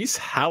Tyrese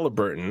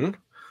Halliburton,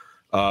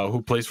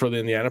 who plays for the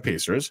Indiana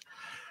Pacers,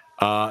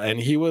 and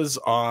he was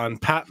on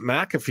Pat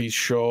McAfee's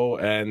show,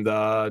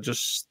 and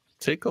just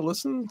take a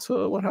listen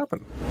to what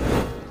happened.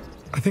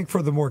 I think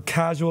for the more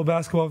casual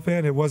basketball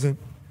fan, it wasn't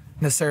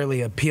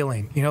necessarily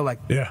appealing. You know, like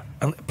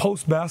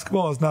post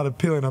basketball is not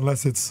appealing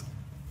unless it's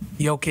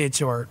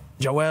Jokic or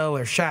Joel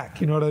or Shaq.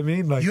 You know what I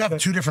mean? Like you have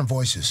two different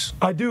voices.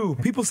 I do.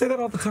 People say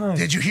that all the time.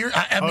 Did you hear?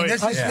 I mean,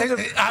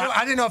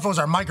 I didn't know if it was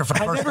our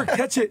microphone. I never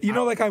catch it. You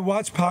know, like I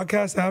watch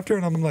podcasts after,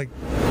 and I'm like,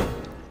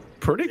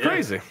 pretty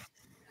crazy.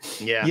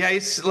 Yeah. Yeah,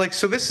 it's like,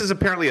 so this is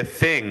apparently a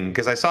thing,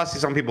 because I saw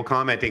some people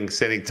commenting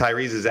saying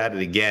Tyrese is at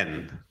it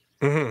again.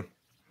 Mm-hmm.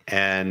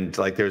 And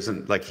like there's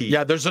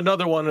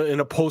another one in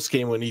a post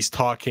game when he's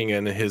talking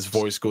and his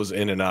voice goes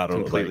in and out.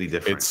 Completely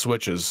different. It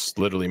switches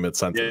literally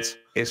mid-sentence.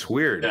 Yeah. It's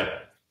weird. Yeah.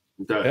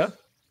 It does. Yeah.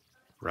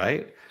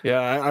 Right?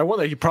 Yeah, I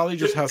wonder. He probably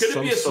just has could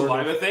some it be a sort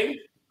saliva of thing?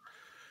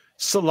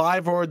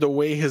 saliva, or the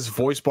way his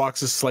voice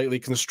box is slightly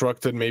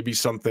constructed. Maybe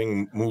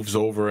something moves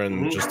over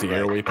and just the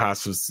airway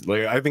passes.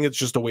 Like, I think it's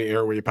just the way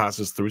airway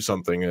passes through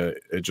something.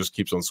 It just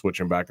keeps on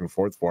switching back and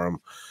forth for him.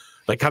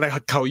 Like kind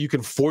of how you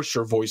can force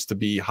your voice to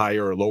be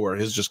higher or lower.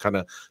 His just kind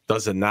of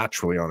does it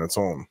naturally on its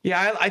own.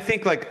 Yeah, I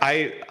think like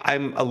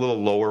I'm a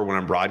little lower when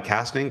I'm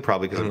broadcasting,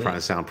 probably because I'm trying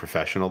to sound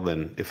professional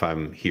than if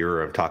I'm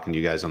here or talking to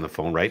you guys on the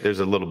phone, right? There's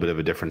a little bit of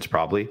a difference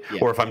probably. Yeah.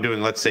 Or if I'm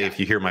doing, let's say if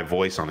you hear my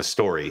voice on a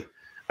story,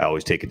 I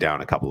always take it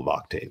down a couple of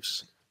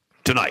octaves.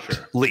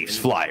 Tonight, Leafs,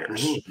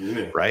 Flyers,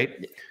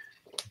 right?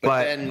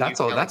 But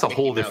that's a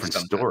whole different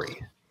story.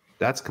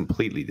 That's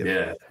completely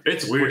different. Yeah,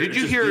 it's weird. Did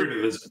you hear?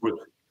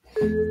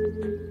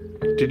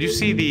 Did you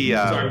see the?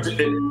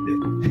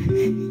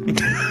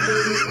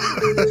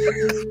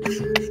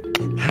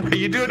 Are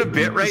you doing a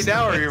bit right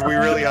now, or are we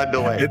really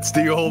underway? It's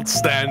the old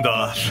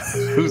standoff.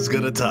 Who's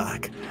gonna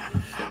talk?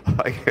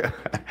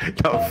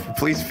 No,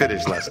 please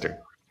finish, Lester.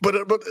 But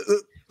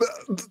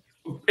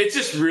it's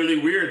just really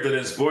weird that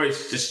his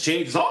voice just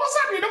changes all of a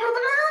sudden.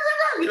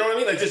 You know what I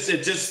mean? Like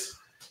it just.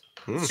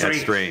 That's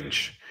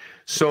strange.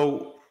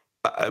 So,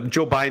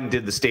 Joe Biden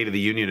did the State of the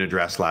Union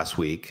address last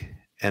week.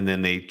 And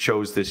then they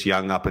chose this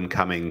young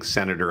up-and-coming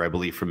senator, I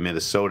believe, from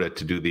Minnesota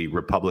to do the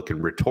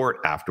Republican retort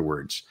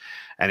afterwards.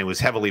 And it was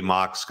heavily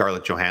mocked.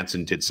 Scarlett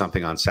Johansson did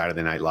something on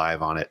Saturday Night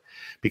Live on it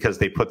because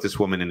they put this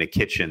woman in a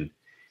kitchen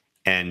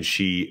and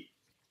she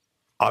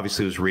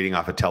obviously was reading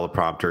off a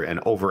teleprompter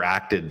and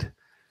overacted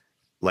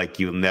like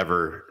you'll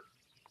never.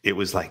 It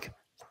was like,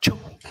 Joe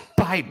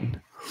Biden,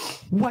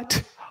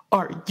 what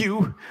are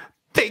you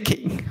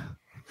thinking?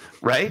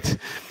 Right?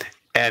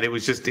 And it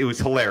was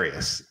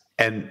hilarious.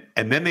 And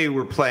then they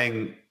were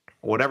playing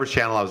whatever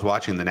channel I was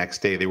watching the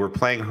next day. They were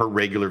playing her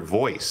regular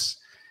voice,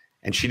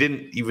 and she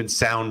didn't even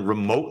sound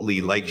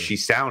remotely like she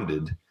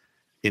sounded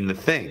in the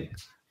thing.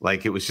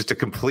 Like it was just a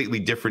completely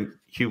different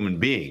human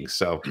being.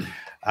 So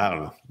I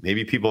don't know.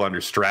 Maybe people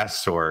under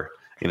stress or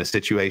in a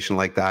situation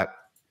like that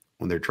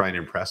when they're trying to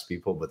impress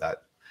people, but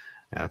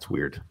that's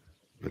weird.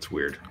 That's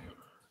weird.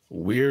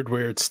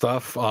 Weird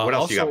stuff. What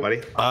else you got,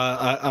 buddy?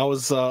 I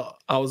was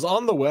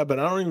on the web, and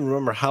I don't even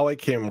remember how I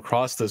came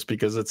across this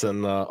because it's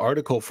an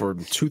article for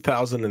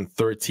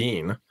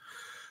 2013.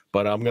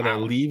 But I'm gonna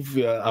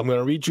I'm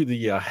gonna read you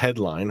the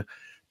headline: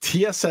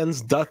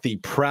 TSN's Duthie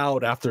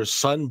proud after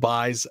son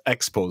buys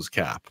Expos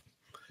cap.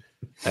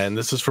 And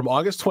this is from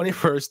August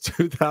 21st,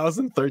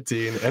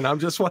 2013. And I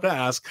just want to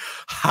ask,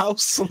 how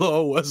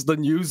slow was the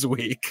news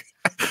week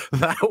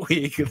that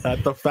week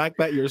that the fact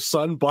that your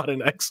son bought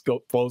an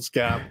Expos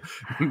cap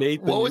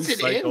made the What was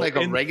it in? Like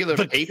a regular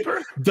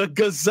paper? The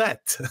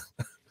Gazette.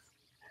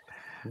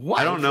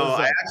 What? I don't know.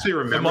 I actually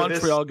remember the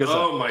Montreal this.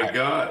 Gazette. Oh my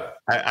God.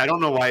 I don't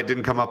know why it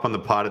didn't come up on the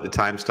pod at the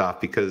time,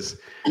 Stoff, because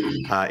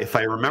if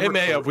I remember, it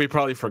may have. We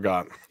probably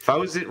forgot. If I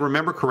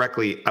remember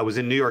correctly, I was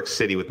in New York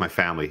City with my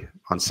family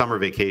on summer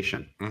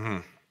vacation,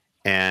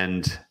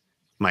 and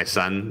my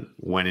son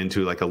went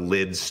into like a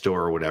lids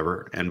store or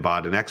whatever and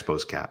bought an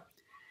Expos cap,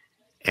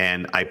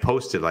 and I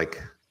posted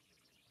like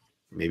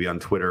maybe on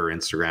Twitter or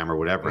Instagram or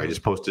whatever. I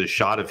just posted a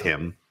shot of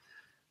him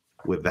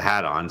with the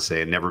hat on,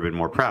 saying "Never been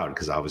more proud,"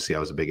 because obviously I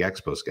was a big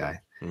Expos guy,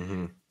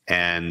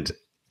 and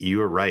you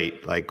were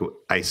right. Like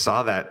I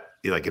saw that,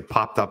 like it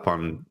popped up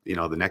on,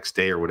 the next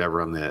day or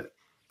whatever on the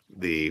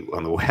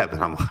web,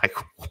 and I'm like,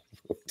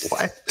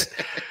 what?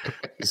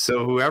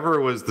 So whoever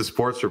was the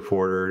sports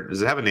reporter,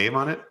 does it have a name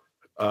on it?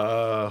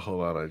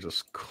 Hold on, I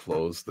just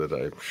closed it.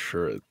 I'm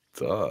sure it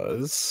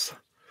does.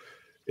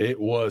 It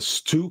was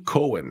Stu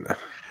Cohen.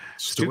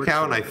 Stu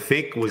Cowan, I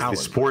think, was the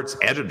sports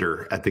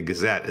editor at the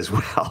Gazette as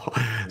well.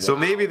 So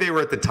maybe they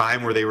were at the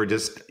time where they were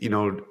just,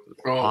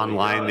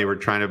 online. They were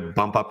trying to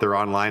bump up their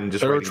online and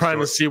just they were trying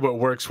to see what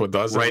works, what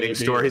doesn't. Writing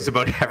stories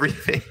about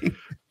everything.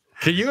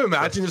 Can you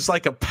imagine just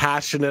like a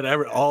passionate,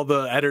 all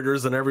the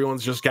editors and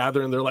everyone's just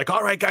gathering. They're like,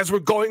 all right, guys, we're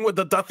going with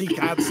the Duthie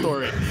cat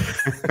story.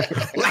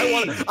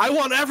 I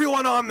want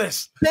everyone on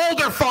this.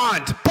 Bolder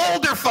font.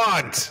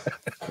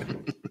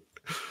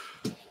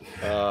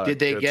 Did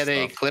they get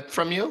a clip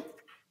from you?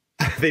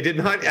 They did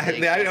not.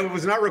 It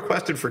was not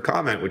requested for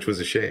comment, which was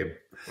a shame.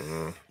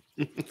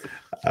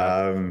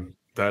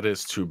 That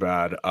is too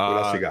bad.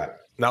 What else you got?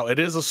 Now, it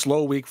is a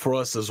slow week for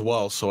us as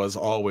well. So, as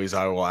always,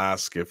 I will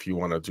ask if you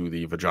want to do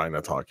the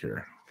vagina talk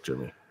here,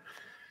 Jimmy.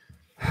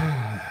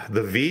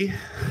 The V?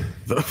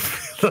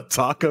 The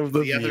talk of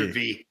the other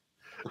V.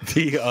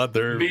 The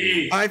other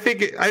V. I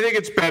think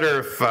it's better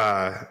if,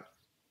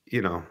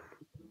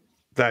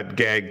 that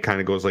gag kind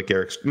of goes like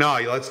Eric's. No,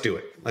 let's do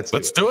it. Let's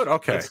do it.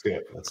 Okay. Let's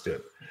do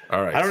it.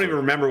 All right. I don't even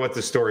remember what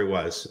the story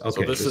was.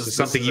 Okay. So is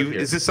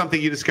this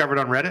something you discovered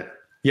on Reddit?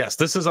 Yes,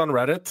 this is on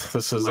Reddit.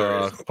 This is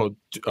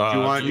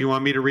you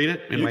want me to read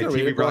it in my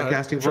TV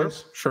broadcasting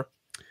voice? Sure.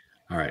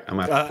 All right. I'm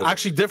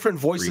actually different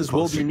voices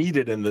will be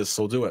needed in this,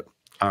 so do it.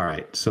 All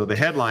right. So the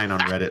headline on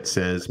Reddit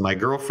says, "My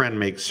girlfriend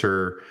makes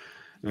her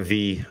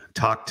V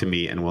talk to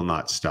me and will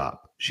not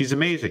stop. She's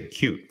amazing,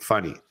 cute,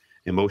 funny,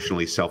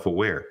 emotionally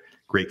self-aware,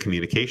 great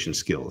communication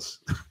skills."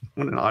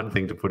 What an odd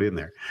thing to put in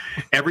there.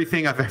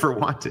 Everything I've ever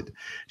wanted.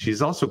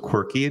 She's also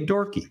quirky and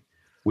dorky,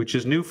 which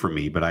is new for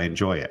me, but I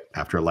enjoy it.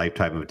 After a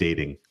lifetime of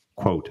dating,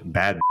 quote,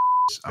 bad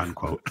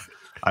unquote,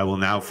 I will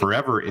now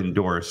forever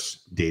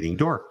endorse dating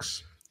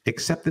dorks,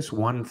 except this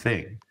one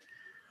thing.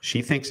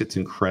 She thinks it's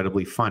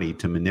incredibly funny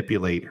to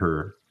manipulate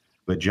her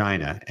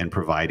vagina and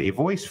provide a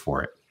voice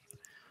for it.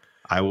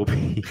 I will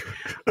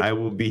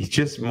be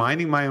just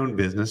minding my own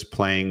business,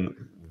 playing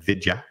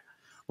Vidya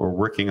or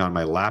working on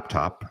my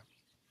laptop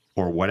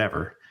or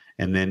whatever.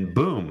 And then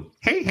boom,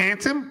 hey,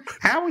 handsome,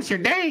 how was your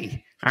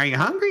day? Are you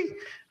hungry?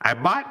 I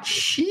bought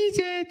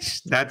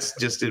Cheez-Its. That's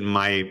just in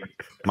my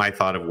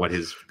thought of what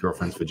his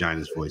girlfriend's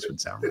vagina's voice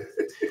would sound like.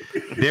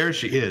 There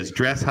she is,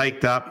 dress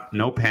hiked up,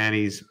 no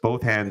panties,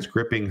 both hands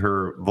gripping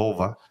her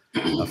vulva,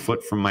 a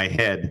foot from my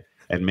head,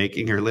 and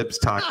making her lips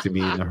talk to me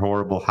in a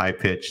horrible,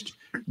 high-pitched,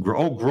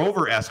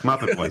 Grover-esque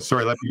Muppet voice.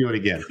 Sorry, let me do it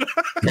again.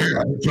 Hey,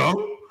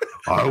 handsome,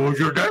 how was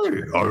your day?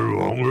 Are you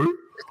hungry?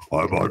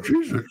 I bought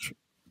Cheez-Its.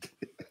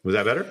 Was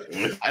that better?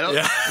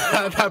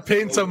 That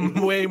paints a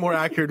way more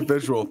accurate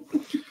visual.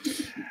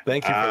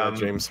 Thank you for that,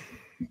 James.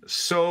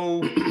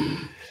 So,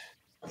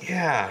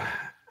 yeah,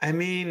 I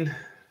mean,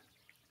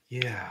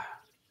 yeah.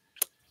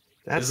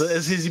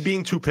 Is he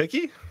being too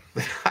picky?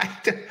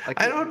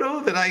 I don't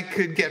know that I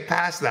could get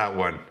past that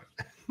one.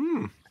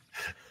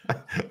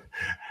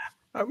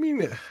 I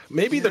mean,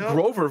 maybe the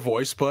Grover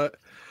voice, but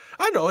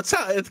I don't know.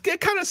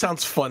 It kind of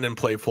sounds fun and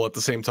playful at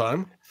the same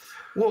time.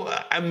 Well,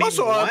 I mean,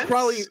 also,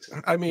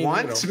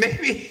 once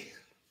maybe,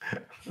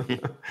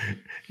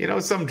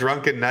 some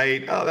drunken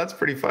night. Oh, that's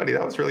pretty funny.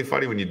 That was really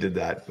funny when you did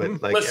that.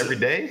 But like every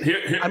day.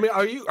 I mean,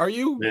 are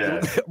you?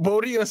 Yeah.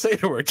 What are you gonna say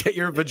to her? Get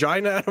your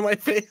vagina out of my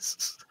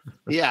face?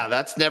 Yeah,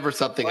 that's never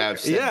something I've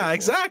said. Yeah, before.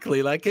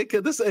 Exactly. Like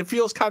it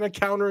feels kind of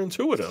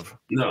counterintuitive.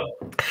 No,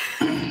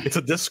 it's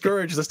to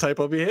discourage this type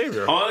of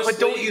behavior. Honestly, but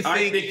don't you think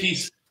I think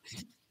he's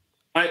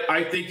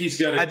I think he's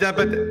got a.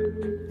 But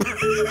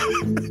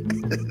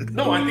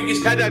No, I think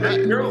he's got a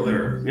great girl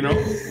there. You know.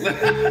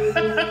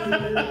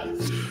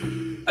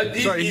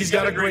 He's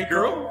got a great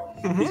girl.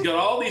 Mm-hmm. He's got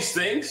all these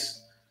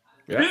things.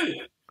 Yeah. Dude,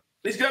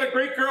 he's got a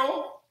great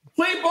girl.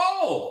 Play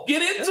ball.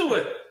 Get into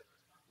it.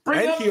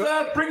 Bring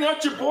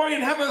out your boy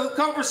and have a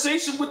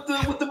conversation with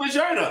the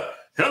vagina.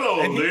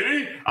 Hello,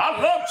 lady.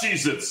 I love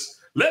Cheez-Its.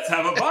 Let's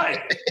have a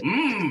bite.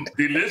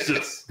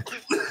 Delicious.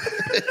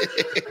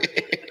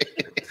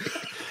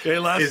 Okay,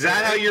 is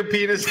that how your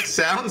penis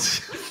sounds?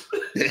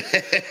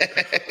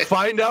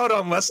 Find out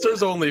on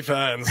Lester's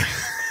OnlyFans.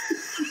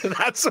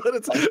 That's what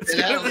it's going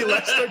to be.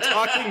 Lester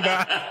talking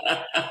back.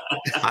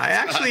 I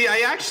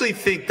actually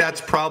think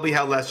that's probably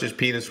how Lester's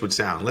penis would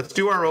sound. Let's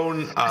do our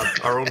own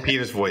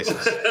penis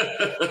voices.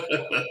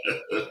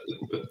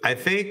 I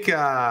think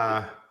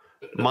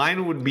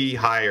mine would be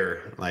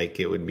higher.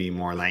 Like it would be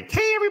more like,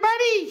 "Hey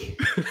everybody,"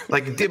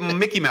 like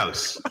Mickey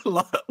Mouse. A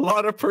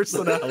lot of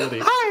personality.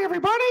 Hi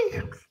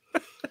everybody.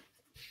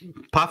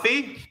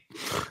 Puffy.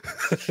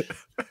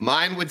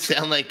 Mine would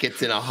sound like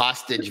it's in a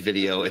hostage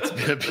video. It's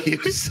been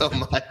abused so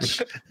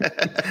much.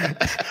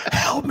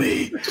 Help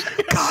me.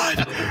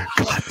 God,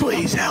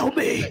 please help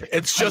me.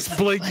 It's just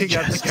blinking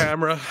at the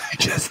camera.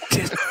 Just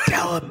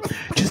tell him.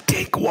 Just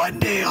take one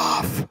day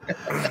off.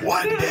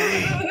 One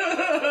day.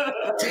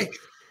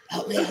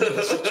 Help me out of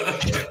this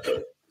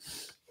situation.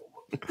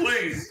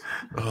 Please.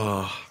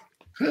 Oh.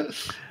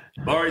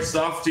 All right,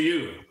 Stoff, to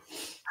you.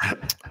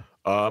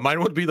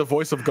 Mine would be the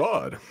voice of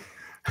God.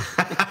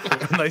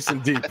 Nice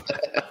and deep.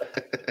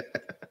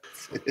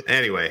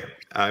 Anyway,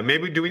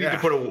 maybe do we need to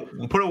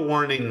put a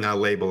warning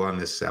label on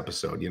this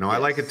episode? You know, I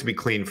like it to be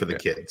clean for the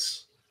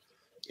kids.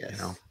 Yes. You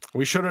know?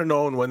 We should have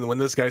known when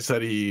this guy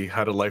said he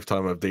had a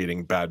lifetime of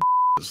dating bad.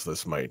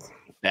 This might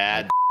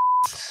bad.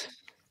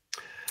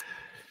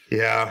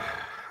 Yeah,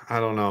 I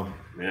don't know.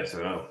 Yes, I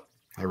know.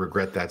 I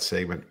regret that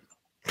segment.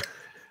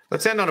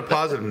 Let's end on a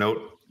positive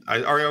note.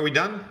 Are we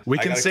done? We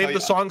can save the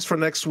songs for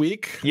next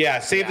week. Yeah,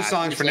 save the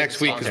songs for next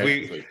week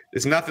because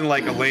it's nothing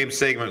like a lame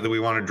segment that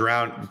we want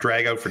to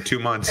drag out for 2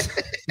 months.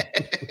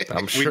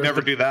 I'm sure we'd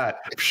never do that.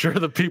 I'm sure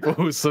the people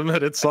who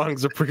submitted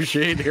songs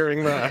appreciate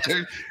hearing that.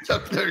 They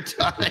took their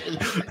time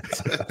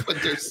to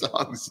put their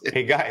songs in.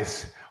 Hey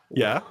guys,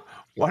 yeah.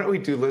 Why don't we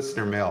do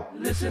listener mail?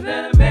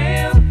 Listener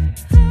mail.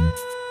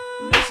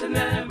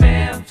 Listener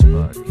mail.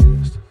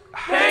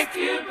 Thank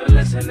you for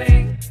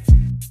listening.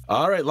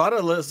 All right, a lot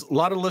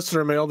of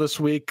listener mail this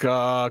week.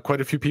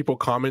 Quite a few people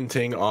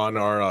commenting on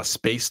our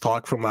space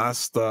talk from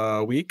last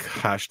week.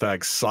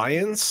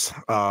 #science.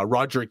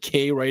 Roger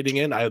K writing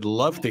in. I'd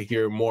love to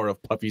hear more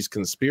of Puffy's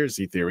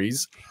conspiracy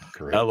theories.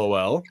 Great.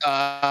 LOL.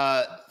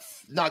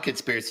 Not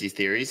conspiracy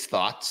theories.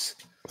 Thoughts.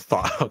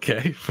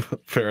 Okay,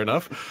 fair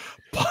enough.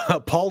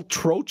 Paul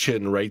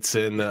Trochin writes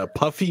in,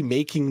 Puffy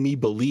making me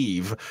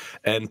believe.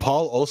 And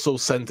Paul also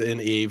sent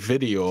in a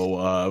video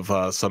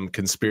of some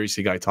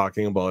conspiracy guy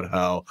talking about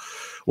how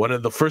one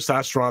of the first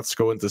astronauts to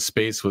go into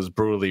space was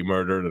brutally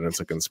murdered, and it's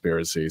a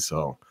conspiracy.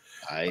 So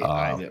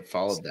I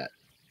followed that.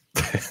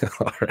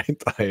 All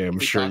right. I am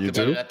sure you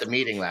do. It at the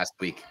meeting last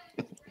week.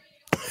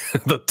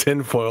 The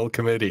tinfoil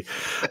committee.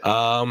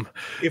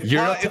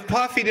 If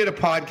Puffy did a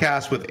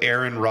podcast with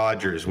Aaron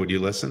Rodgers, would you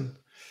listen?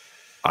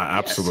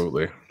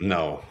 Absolutely.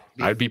 No.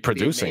 I'd be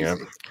producing it.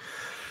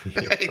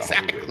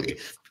 Exactly.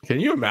 Can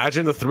you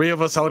imagine the three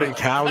of us out in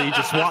Cali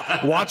just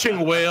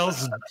watching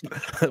whales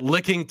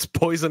licking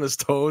poisonous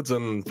toads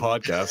and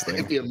podcasting?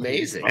 It'd be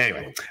amazing.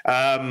 Anyway,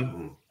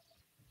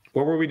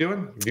 what were we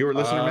doing? Viewer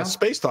listener mail?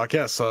 Space talk,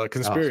 yes.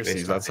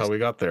 Conspiracies. That's how we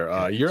got there.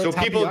 So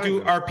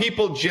are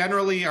people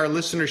generally, our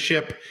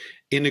listenership,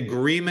 in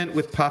agreement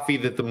with Puffy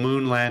that the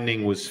moon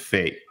landing was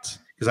faked?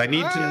 Because I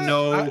need to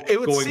know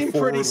going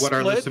forward what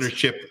our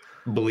listenership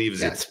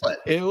believes in.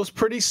 It was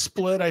pretty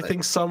split. I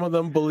think some of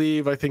them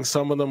believe. I think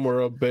some of them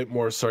were a bit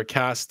more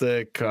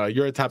sarcastic.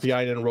 Yura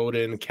Tapiainen wrote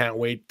in, can't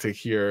wait to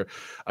hear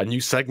a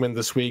new segment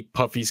this week,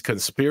 Puffy's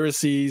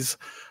Conspiracies.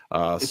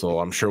 So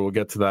I'm sure we'll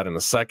get to that in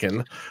a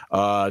second.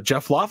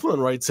 Jeff Laughlin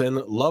writes in,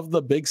 love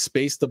the big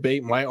space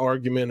debate. My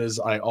argument is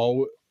I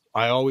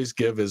always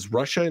give is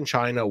Russia and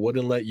China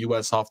wouldn't let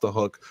U.S. off the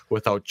hook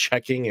without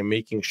checking and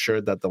making sure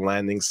that the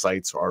landing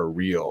sites are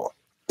real.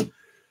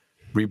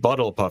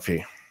 Rebuttal,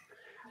 Puffy.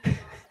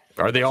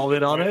 Are they all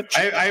in on it?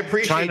 I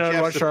appreciate China,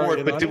 Jeff's Russia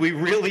support, but do we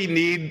really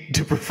need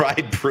to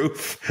provide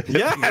proof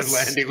that the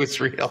landing was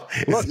real?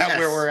 Is that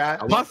where we're at?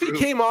 Puffy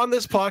came on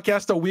this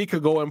podcast a week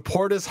ago and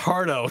poured his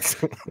heart out.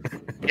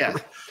 Yeah.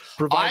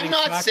 I'm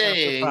not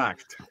saying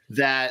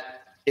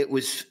that it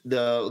was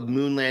the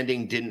moon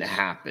landing didn't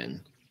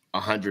happen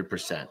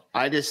 100%.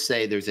 I just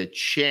say there's a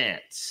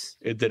chance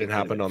it didn't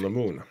happen on the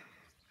moon.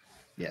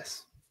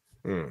 Yes.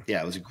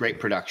 Yeah, it was a great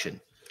production.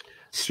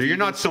 So you're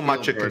not so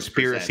much a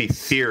conspiracy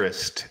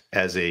theorist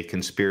as a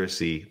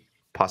conspiracy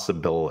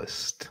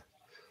possibilist.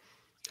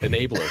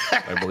 Enabler,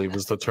 I believe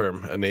is the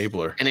term.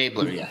 Enabler.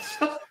 Enabler, yes.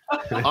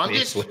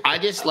 I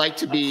just like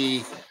to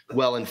be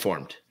well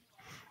informed.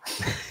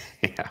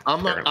 Yeah,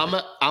 I'm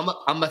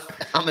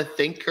a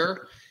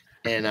thinker,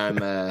 and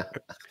I'm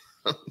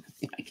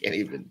I can't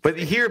even. But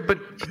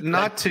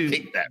not to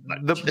think that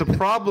much. The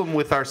problem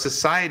with our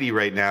society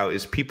right now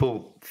is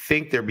people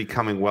think they're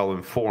becoming well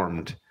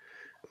informed,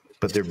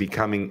 but they're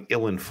becoming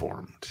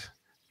ill-informed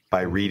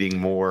by reading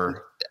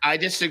more. I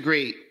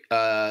disagree.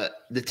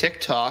 The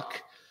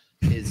TikTok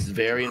is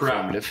very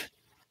informative.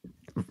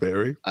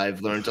 Very.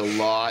 I've learned a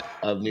lot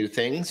of new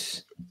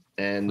things,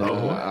 and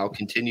I'll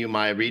continue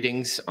my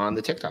readings on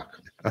the TikTok.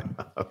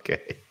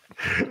 Okay.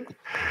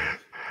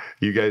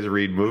 You guys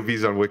read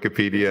movies on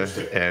Wikipedia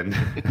and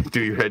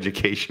do your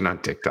education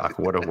on TikTok.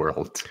 What a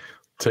world.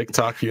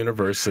 TikTok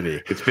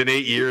University. It's been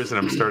 8 years, and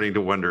I'm starting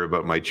to wonder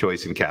about my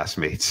choice in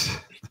castmates.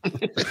 I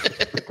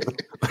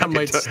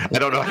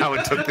don't know how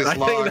it took this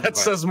long. I think that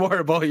says more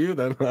about you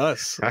than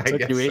us. It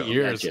took you 8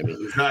 years. Yeah,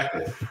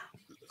 exactly.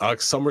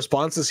 Some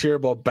responses here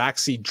about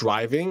backseat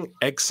driving.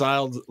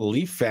 Exiled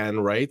Leaf fan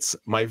writes,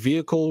 "My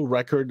driving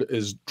record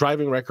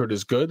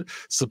is good.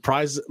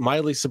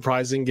 Mildly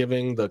surprising,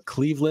 given the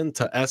Cleveland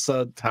to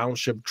Essa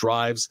Township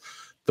drives.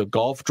 The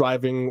golf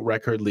driving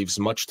record leaves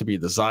much to be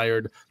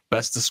desired.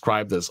 Best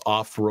described as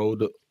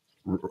off-roading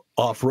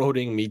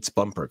meets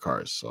bumper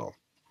cars." So,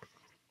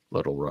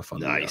 little rough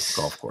on the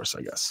golf course,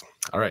 I guess.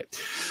 All right.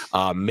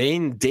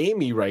 Maine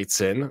Damie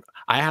writes in,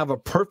 "I have a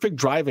perfect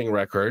driving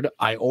record.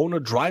 I own a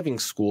driving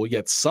school,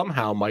 yet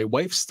somehow my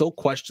wife still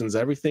questions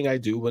everything I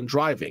do when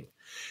driving.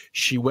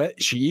 She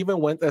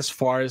even went as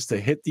far as to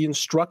hit the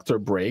instructor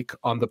brake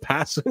on the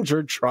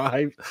passenger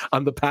side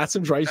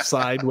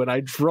when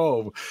I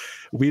drove.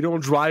 We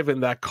don't drive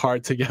in that car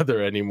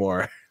together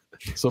anymore."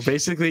 So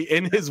basically,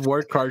 in his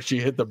work car, she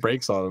hit the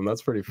brakes on him.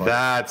 That's pretty funny.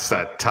 That's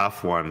a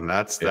tough one.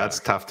 That's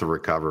tough to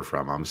recover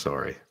from. I'm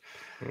sorry.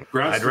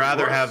 I'd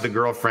rather have the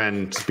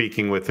girlfriend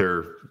speaking with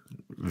her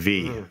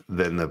V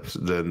than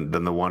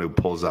the one who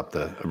pulls up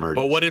the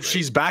emergency. But what if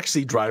she's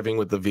backseat driving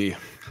with the V?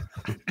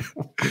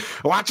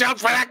 Watch out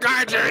for that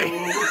car, Jerry.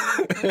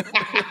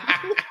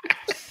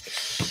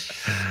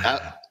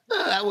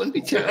 That wouldn't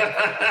be terrible.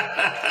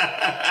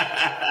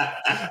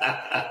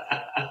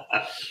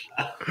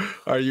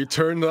 Are you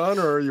turned on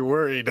or are you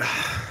worried?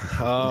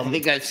 I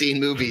think I've seen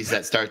movies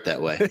that start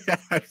that way.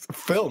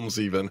 Films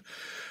even.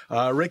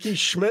 Ricky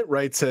Schmidt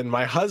writes in,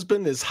 "My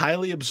husband is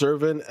highly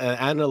observant,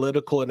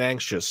 analytical, and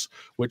anxious,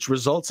 which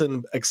results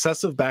in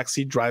excessive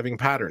backseat driving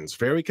patterns.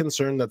 Very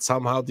concerned that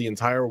somehow the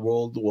entire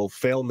world will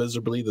fail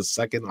miserably the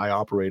second I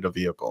operate a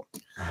vehicle."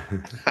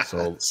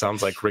 So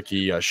sounds like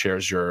Ricky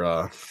shares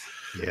your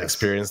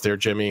experience there,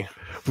 Jimmy.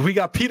 We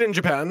got Pete in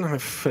Japan,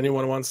 if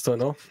anyone wants to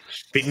know.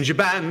 Pete in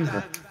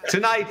Japan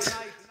tonight.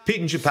 Pete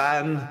in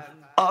Japan.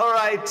 All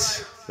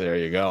right. There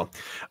you go.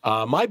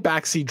 My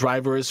backseat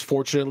driver is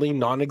fortunately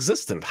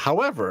non-existent.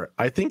 However,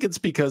 I think it's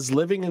because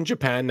living in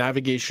Japan,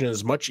 navigation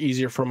is much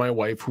easier for my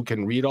wife, who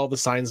can read all the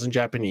signs in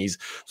Japanese.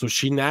 So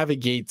she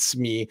navigates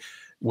me,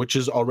 which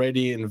is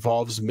already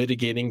involves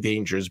mitigating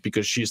dangers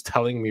because she's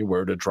telling me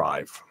where to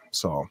drive.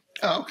 So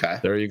okay.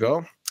 There you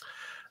go.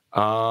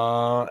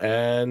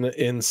 And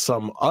in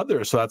some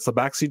other, so that's the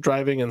backseat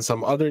driving. And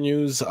some other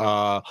news,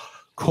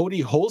 Cody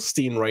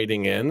Holstein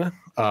writing in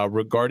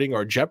regarding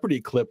our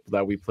Jeopardy clip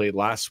that we played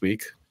last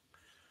week.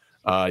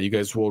 You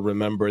guys will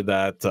remember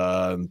that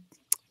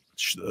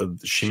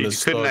she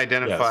couldn't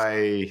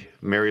identify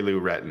Mary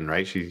Lou Retton,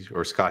 right?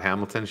 Or Scott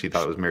Hamilton. She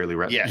thought it was Mary Lou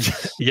Retton.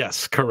 Yes,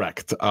 yes,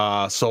 correct.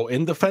 So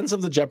in defense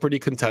of the Jeopardy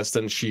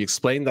contestant, she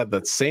explained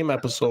that same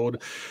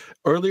episode.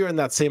 Earlier in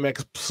that same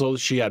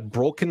episode, she had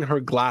broken her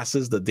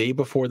glasses the day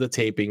before the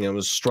taping and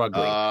was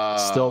struggling.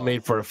 Still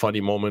made for a funny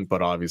moment,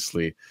 but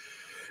obviously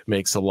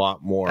makes a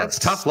lot more. That's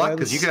tough luck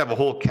because you could have a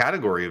whole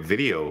category of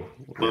video,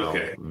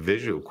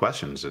 visual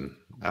questions, and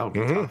that would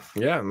be tough.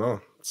 Yeah,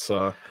 no, it's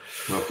of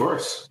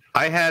course.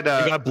 I had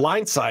you got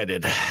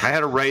blindsided. I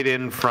had a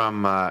write-in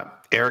from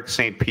Eric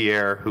St.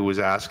 Pierre who was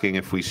asking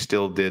if we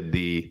still did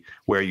the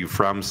 "Where You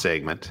From"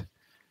 segment,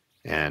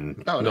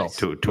 and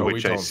to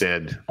which I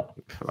said,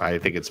 I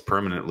think it's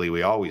permanently.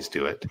 We always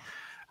do it.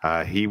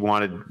 He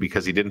wanted,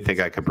 because he didn't think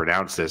I could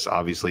pronounce this,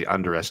 obviously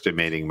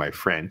underestimating my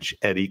French,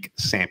 Eric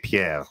St.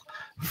 Pierre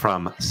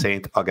from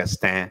Saint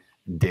Augustin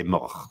des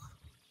Morts.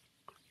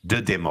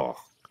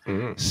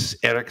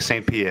 Eric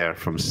St. Pierre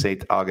from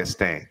Saint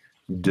Augustin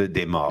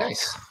des Morts.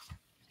 Nice.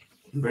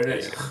 Very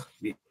nice.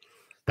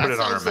 Put it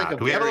on our map.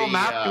 Do we have a little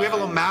map? Do we have a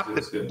little map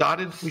that's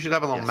dotted? We should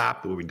have a little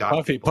map where we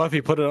dotted.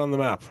 Puffy, put it on the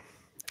map.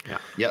 Yeah.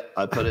 Yep,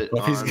 I put it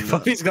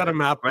Puffy's got a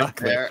map right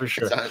back there for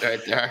sure. It's right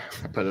there.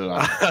 I put it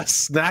on.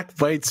 Snack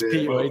Bites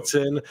Pete writes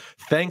in,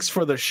 "Thanks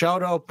for the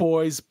shout out,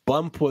 boys.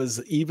 Bump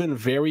was even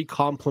very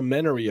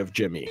complimentary of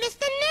Jimmy.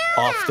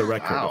 Off the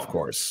record, of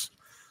course.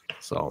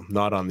 So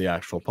not on the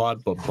actual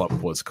pod, but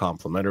Bump was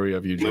complimentary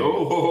of you,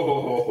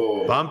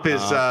 Jimmy." Bump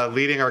is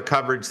leading our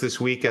coverage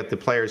this week at the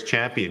Players'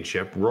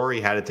 Championship.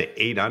 Rory had it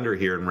to 8 under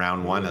here in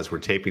round 1 as we're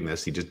taping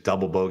this. He just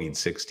double bogeyed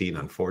 16,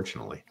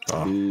 unfortunately.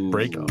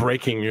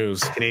 Breaking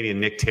news. Canadian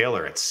Nick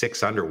Taylor at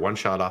 6 under, 1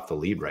 shot off the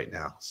lead right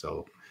now.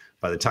 So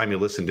by the time you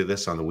listen to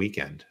this on the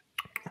weekend,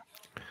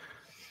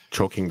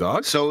 Choking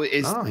dog. So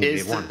is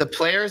the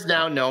players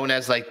now known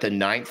as like the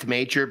 9th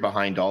major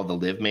behind all the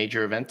live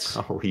major events?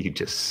 Oh, you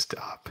just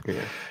stop.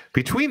 Yeah.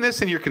 Between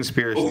this and your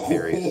conspiracy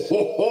theories.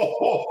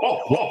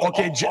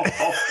 Okay,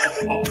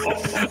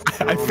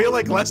 I feel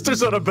like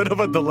Lester's on a bit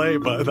of a delay,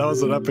 but that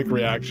was an epic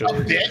reaction.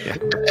 A bit?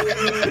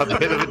 A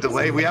bit of a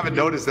delay. We haven't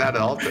noticed that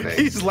at all today.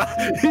 He's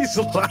laughing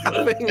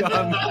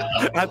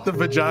at the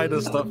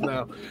vagina stuff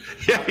now.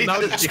 Yeah, he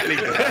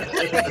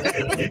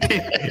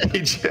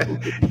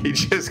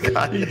just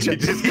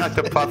got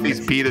the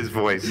Puffy's Peter's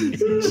voice. He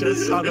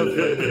just saw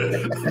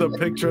the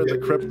picture of the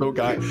crypto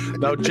guy.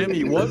 Now,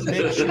 Jimmy, what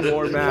makes you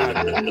more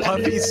mad?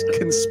 Puffy's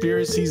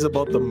conspiracies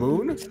about the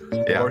moon,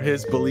 or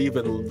his belief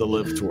in the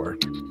Live Tour?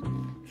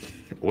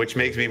 Which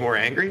makes me more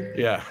angry?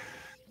 Yeah.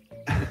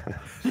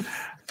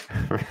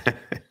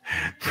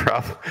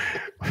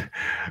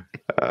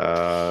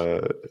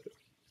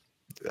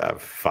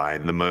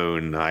 Fine, the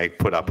moon. I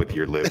put up with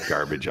your Live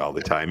garbage all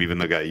the time, even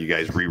though you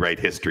guys rewrite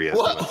history. As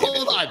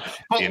hold on.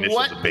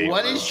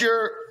 What is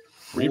your?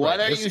 What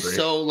are you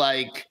so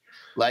like?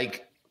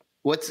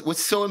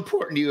 What's so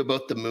important to you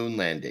about the moon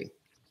landing?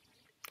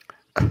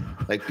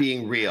 Like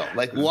being real.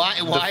 Like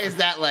why is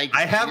that like?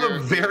 I have a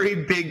very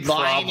big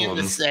problem in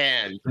the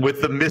sand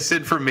with the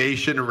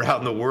misinformation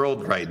around the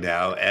world right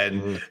now,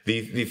 and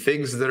the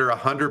things that are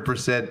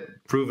 100%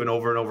 proven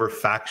over and over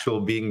factual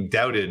being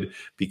doubted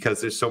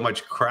because there's so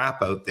much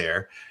crap out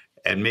there,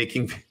 and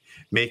making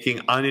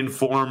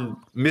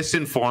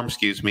misinformed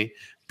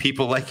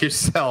people like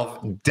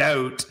yourself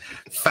doubt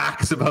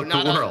facts about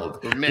the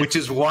world, which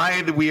is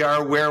why we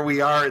are where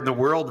we are in the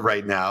world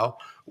right now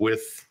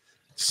with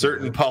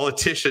certain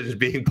politicians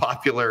being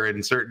popular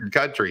in certain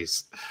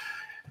countries.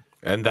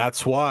 And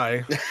that's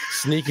why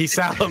Sneaky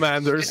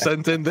Salamander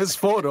sent in this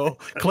photo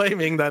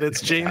claiming that it's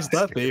James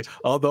Duthie,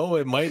 although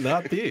it might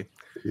not be.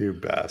 You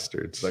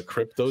bastards. The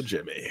Crypto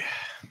Jimmy.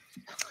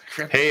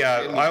 Hey,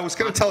 I was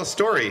going to tell a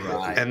story,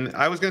 and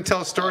I was going to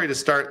tell a story to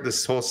start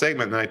this whole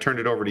segment, and then I turned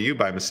it over to you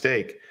by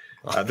mistake.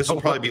 This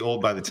will probably be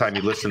old by the time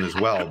you listen as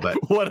well, but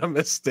what a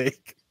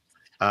mistake.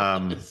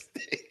 It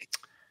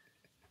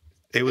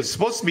was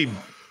supposed to be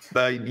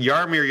the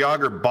Jaromir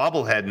Jagr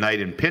bobblehead night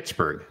in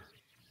Pittsburgh.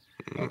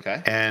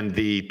 Okay. And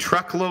the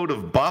truckload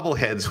of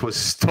bobbleheads was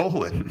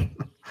stolen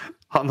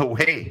on the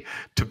way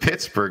to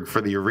Pittsburgh for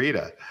the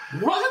arena.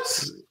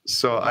 What?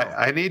 So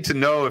I need to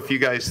know if you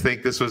guys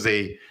think this was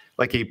a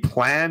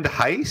planned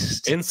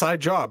heist?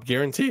 Inside job,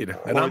 guaranteed.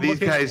 And or these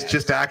guys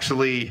just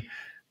actually...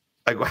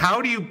 Like,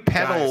 how do you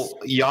peddle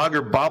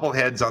Jagr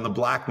bobbleheads on the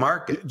black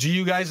market? Do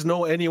you guys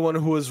know anyone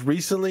who was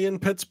recently in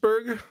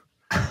Pittsburgh?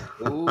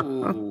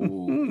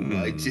 Ooh,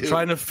 I do.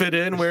 Trying to fit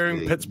in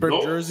wearing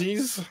Pittsburgh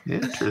jerseys?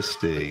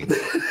 Interesting.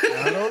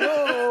 I don't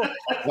know.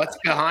 What's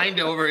behind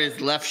over his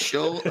right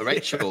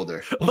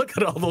shoulder? Look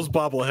at all those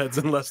bobbleheads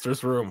in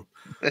Lester's room.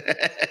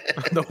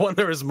 No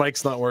wonder his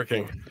mic's not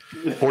working.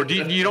 Or do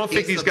you don't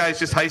think these guys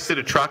just heisted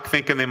a truck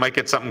thinking they might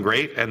get something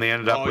great and they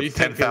ended up with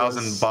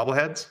 10,000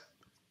 bobbleheads?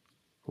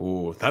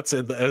 Ooh, that's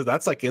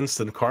like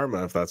instant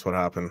karma if that's what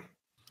happened.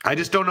 I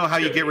just don't know how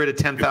you get rid of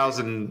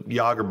 10,000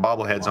 Jagr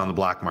bobbleheads on the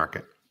black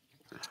market.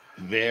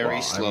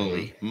 Very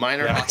slowly.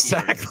 Minor hockey.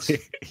 Exactly.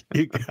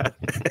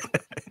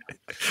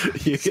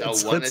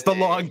 It's the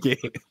long game.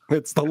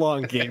 It's the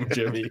long game,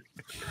 Jimmy.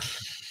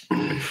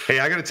 Hey,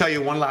 I got to tell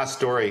you one last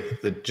story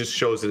that just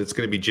shows that it's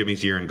going to be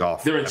Jimmy's year in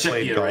golf. They're in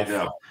Czechia right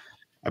now.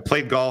 I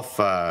played golf.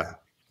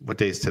 What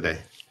day is today?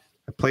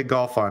 I played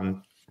golf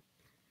on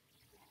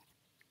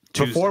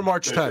Tuesday. Before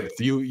March 10th.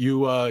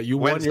 You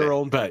won your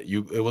own bet.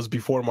 It was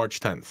before March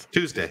 10th.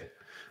 Tuesday.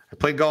 I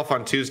played golf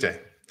on Tuesday.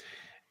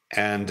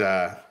 And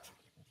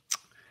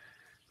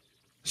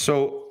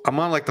so I'm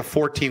on like the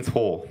 14th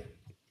hole.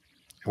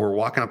 And we're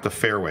walking up the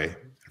fairway.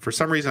 For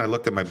some reason, I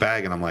looked at my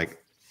bag and I'm like,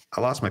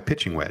 I lost my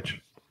pitching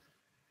wedge.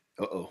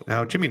 Uh-oh.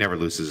 Now, Jimmy never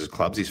loses his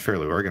clubs. He's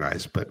fairly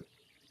organized. But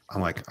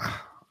I'm like,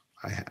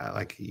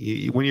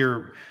 when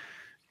you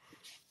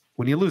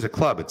lose a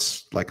club,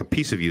 it's like a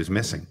piece of you is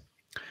missing.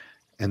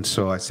 And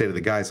so I say to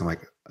the guys, I'm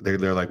like,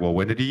 they're like, well,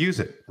 when did you use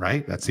it?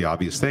 Right? That's the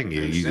obvious thing.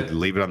 You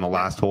leave it on the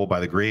last hole by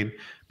the green.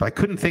 But I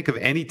couldn't think of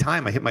any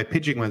time I hit my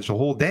pitching wedge the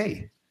whole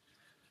day.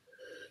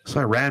 So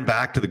I ran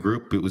back to the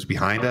group. It was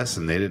behind us,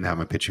 and they didn't have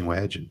my pitching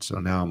wedge. And so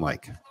now I'm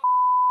like,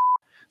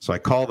 so I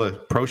call the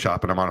pro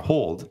shop, and I'm on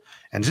hold.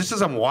 And just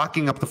as I'm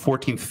walking up the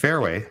 14th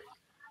fairway,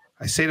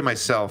 I say to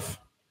myself,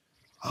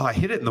 oh, I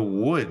hit it in the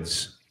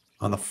woods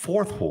on the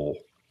 4th hole.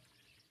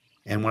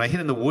 And when I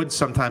hit in the woods,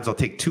 sometimes I'll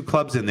take 2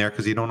 clubs in there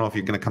because you don't know if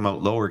you're going to come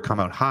out low or come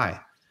out high.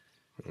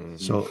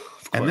 So,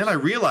 and then I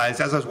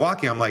realized as I was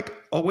walking, I'm like,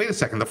 oh, wait a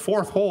second. The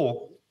 4th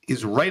hole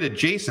is right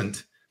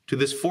adjacent to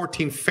this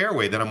 14th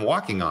fairway that I'm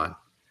walking on.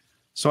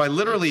 So I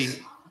literally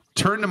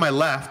turned to my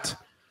left,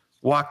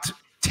 walked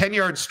 10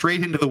 yards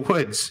straight into the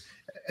woods,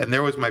 and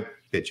there was my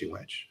pitching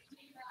wedge.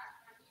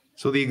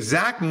 So the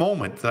exact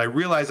moment that I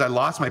realized I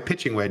lost my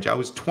pitching wedge, I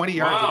was 20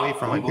 yards away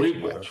from my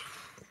pitching wedge.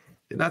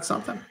 Isn't that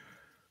something?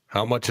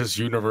 How much is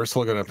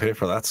Universal going to pay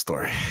for that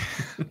story?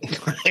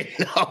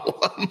 know.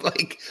 I'm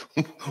like,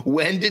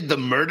 when did the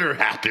murder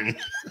happen?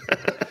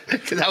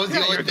 Because that was the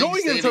only you're thing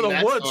going into saving the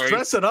that woods. story.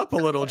 Dress it up a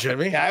little,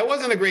 Jimmy. Yeah, it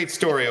wasn't a great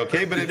story,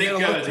 okay, but it made a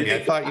look to me.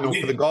 I thought,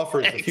 for the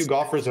golfers, the few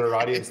golfers in our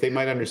audience, they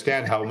might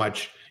understand how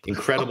much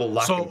incredible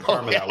luck and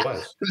karma that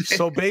was.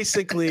 So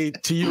basically,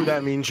 to you,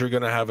 that means you're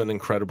going to have an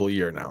incredible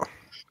year now.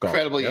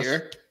 Incredible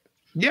year.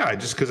 Yeah,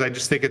 because I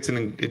just think it's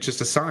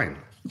just a sign.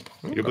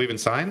 You believe in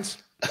signs?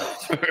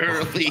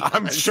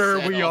 I'm sure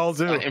we all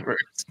do.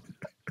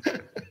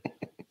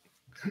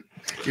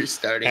 You're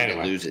starting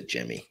to lose it,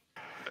 Jimmy.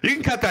 You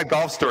can cut that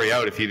golf story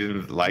out if you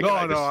didn't like it.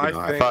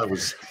 I thought it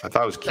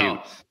was cute.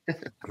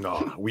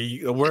 No,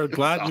 we're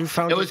glad you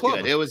found it. Was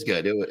good. It was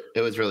good.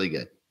 It was really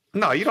good.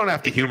 No, you don't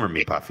have to humor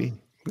me, Puffy.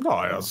 No,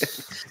 I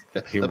was.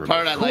 The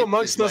part I Who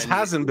amongst us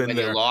hasn't been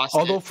there? You lost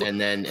it,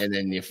 and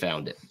then you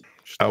found it.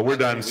 We're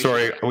done.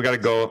 Sorry, we got to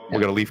go. We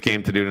got a Leaf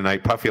game to do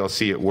tonight. Puffy, I'll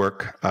see you at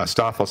work.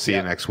 Stoff, I'll see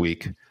you next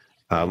week.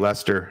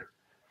 Lester,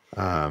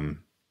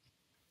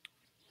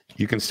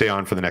 you can stay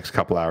on for the next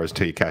couple hours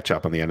till you catch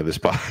up on the end of this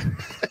pod.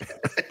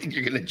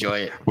 You're gonna enjoy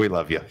it. We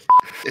love you.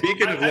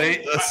 Speaking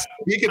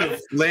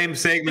of lame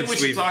segments, we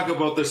should talk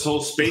about this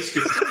whole space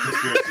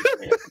conspiracy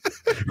thing.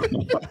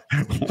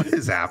 What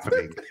is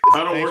happening?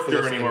 I don't work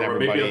there anymore.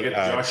 Everybody. Maybe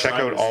I'll get check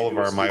out all of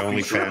our My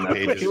OnlyFans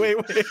pages. Wait.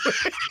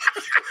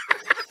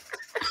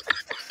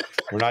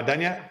 We're not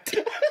done yet?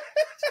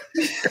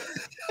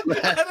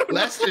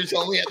 Lester's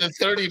only at the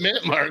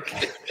 30-minute mark.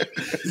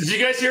 Did you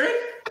guys hear it?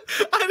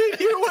 I didn't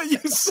hear what you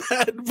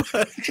said,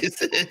 but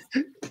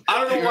I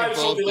don't know why I'm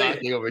so delayed.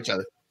 Talking over each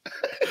other.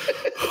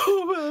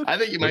 Oh, man. I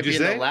think you might be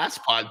in the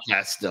last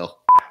podcast still.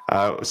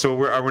 So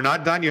we're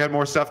not done? You had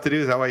more stuff to do?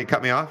 Is that why you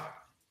cut me off?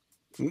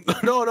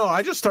 No.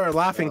 I just started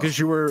laughing because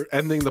you were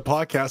ending the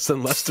podcast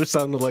and Lester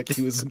sounded like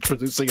he was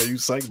introducing a new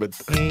segment.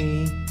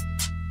 Hey,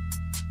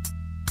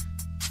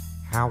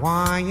 how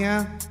are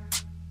you?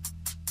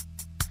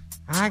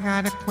 I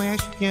got a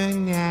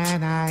question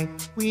that I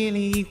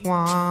really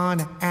want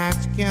to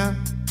ask you.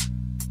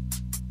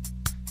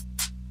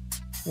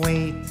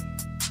 Wait,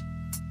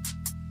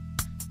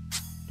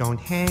 don't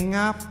hang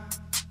up.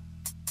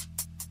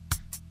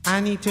 I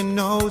need to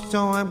know,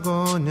 so I'm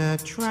gonna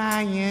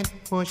try and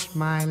push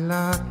my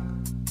luck.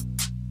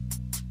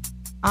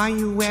 Are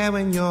you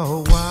wearing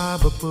your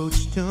rubber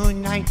boots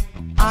tonight?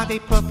 Are they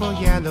purple,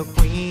 yellow,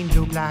 green,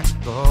 blue, black,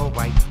 or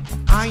white?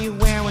 Are you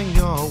wearing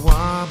your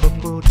rubber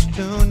boots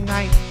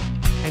tonight?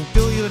 And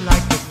do you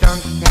like the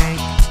dunk tank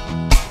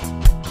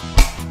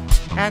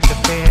at the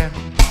fair?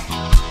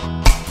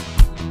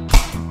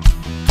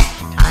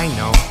 I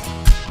know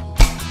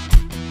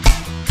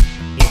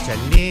it's a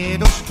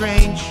little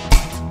strange,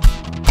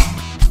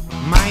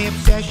 my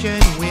obsession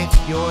with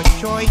your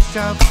choice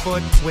of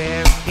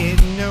footwear in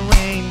the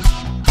rain.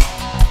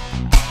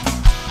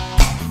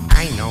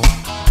 I know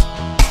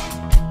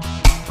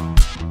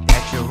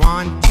that you're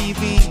on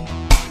TV,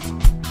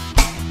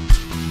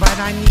 but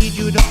I need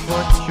you to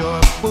put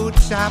your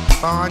boots up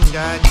on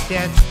the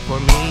desk for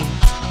me.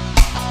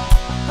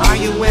 Are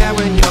you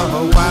wearing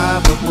your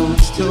rubber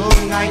boots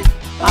tonight?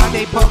 Are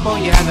they purple,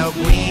 yellow,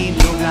 green,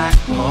 blue, black,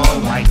 or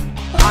white?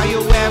 Are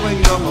you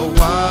wearing your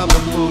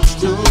rubber boots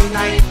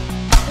tonight?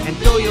 And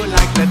do you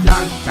like the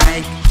dunk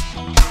tank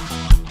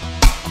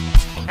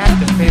at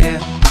the fair?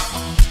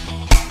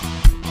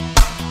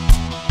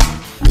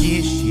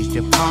 This is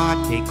the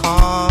part they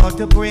call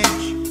the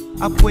bridge.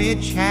 A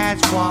bridge has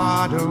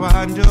water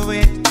under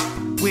it.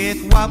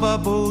 With rubber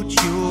boots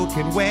you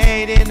can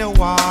wade in the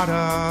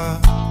water.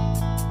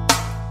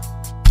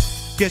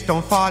 Just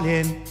don't fall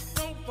in.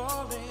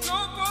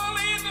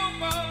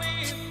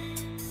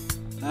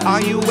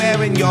 Are you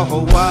wearing your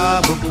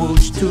rubber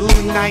boots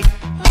tonight?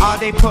 Are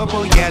they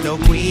purple, yellow,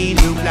 green,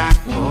 blue, black,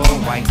 or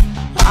white?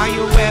 Are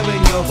you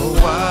wearing your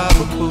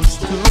rubber boots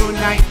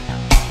tonight?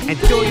 And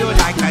do you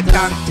like a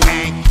dunk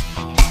tank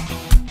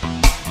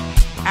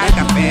at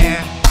the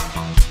fair?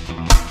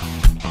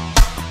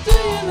 Do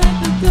you like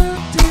the dunk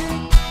tank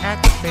at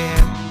the fair?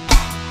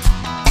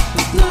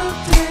 The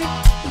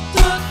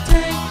dunk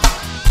tank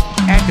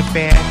at the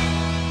fair.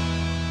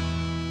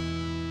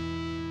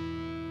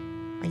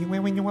 Are you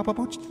wearing your rubber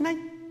boots tonight?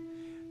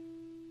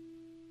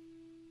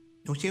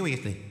 No,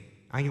 seriously.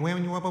 Are you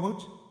wearing your rubber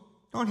boots?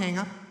 Don't hang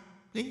up,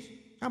 please.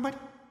 Somebody.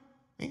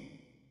 Hey?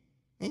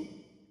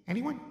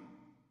 Anyone?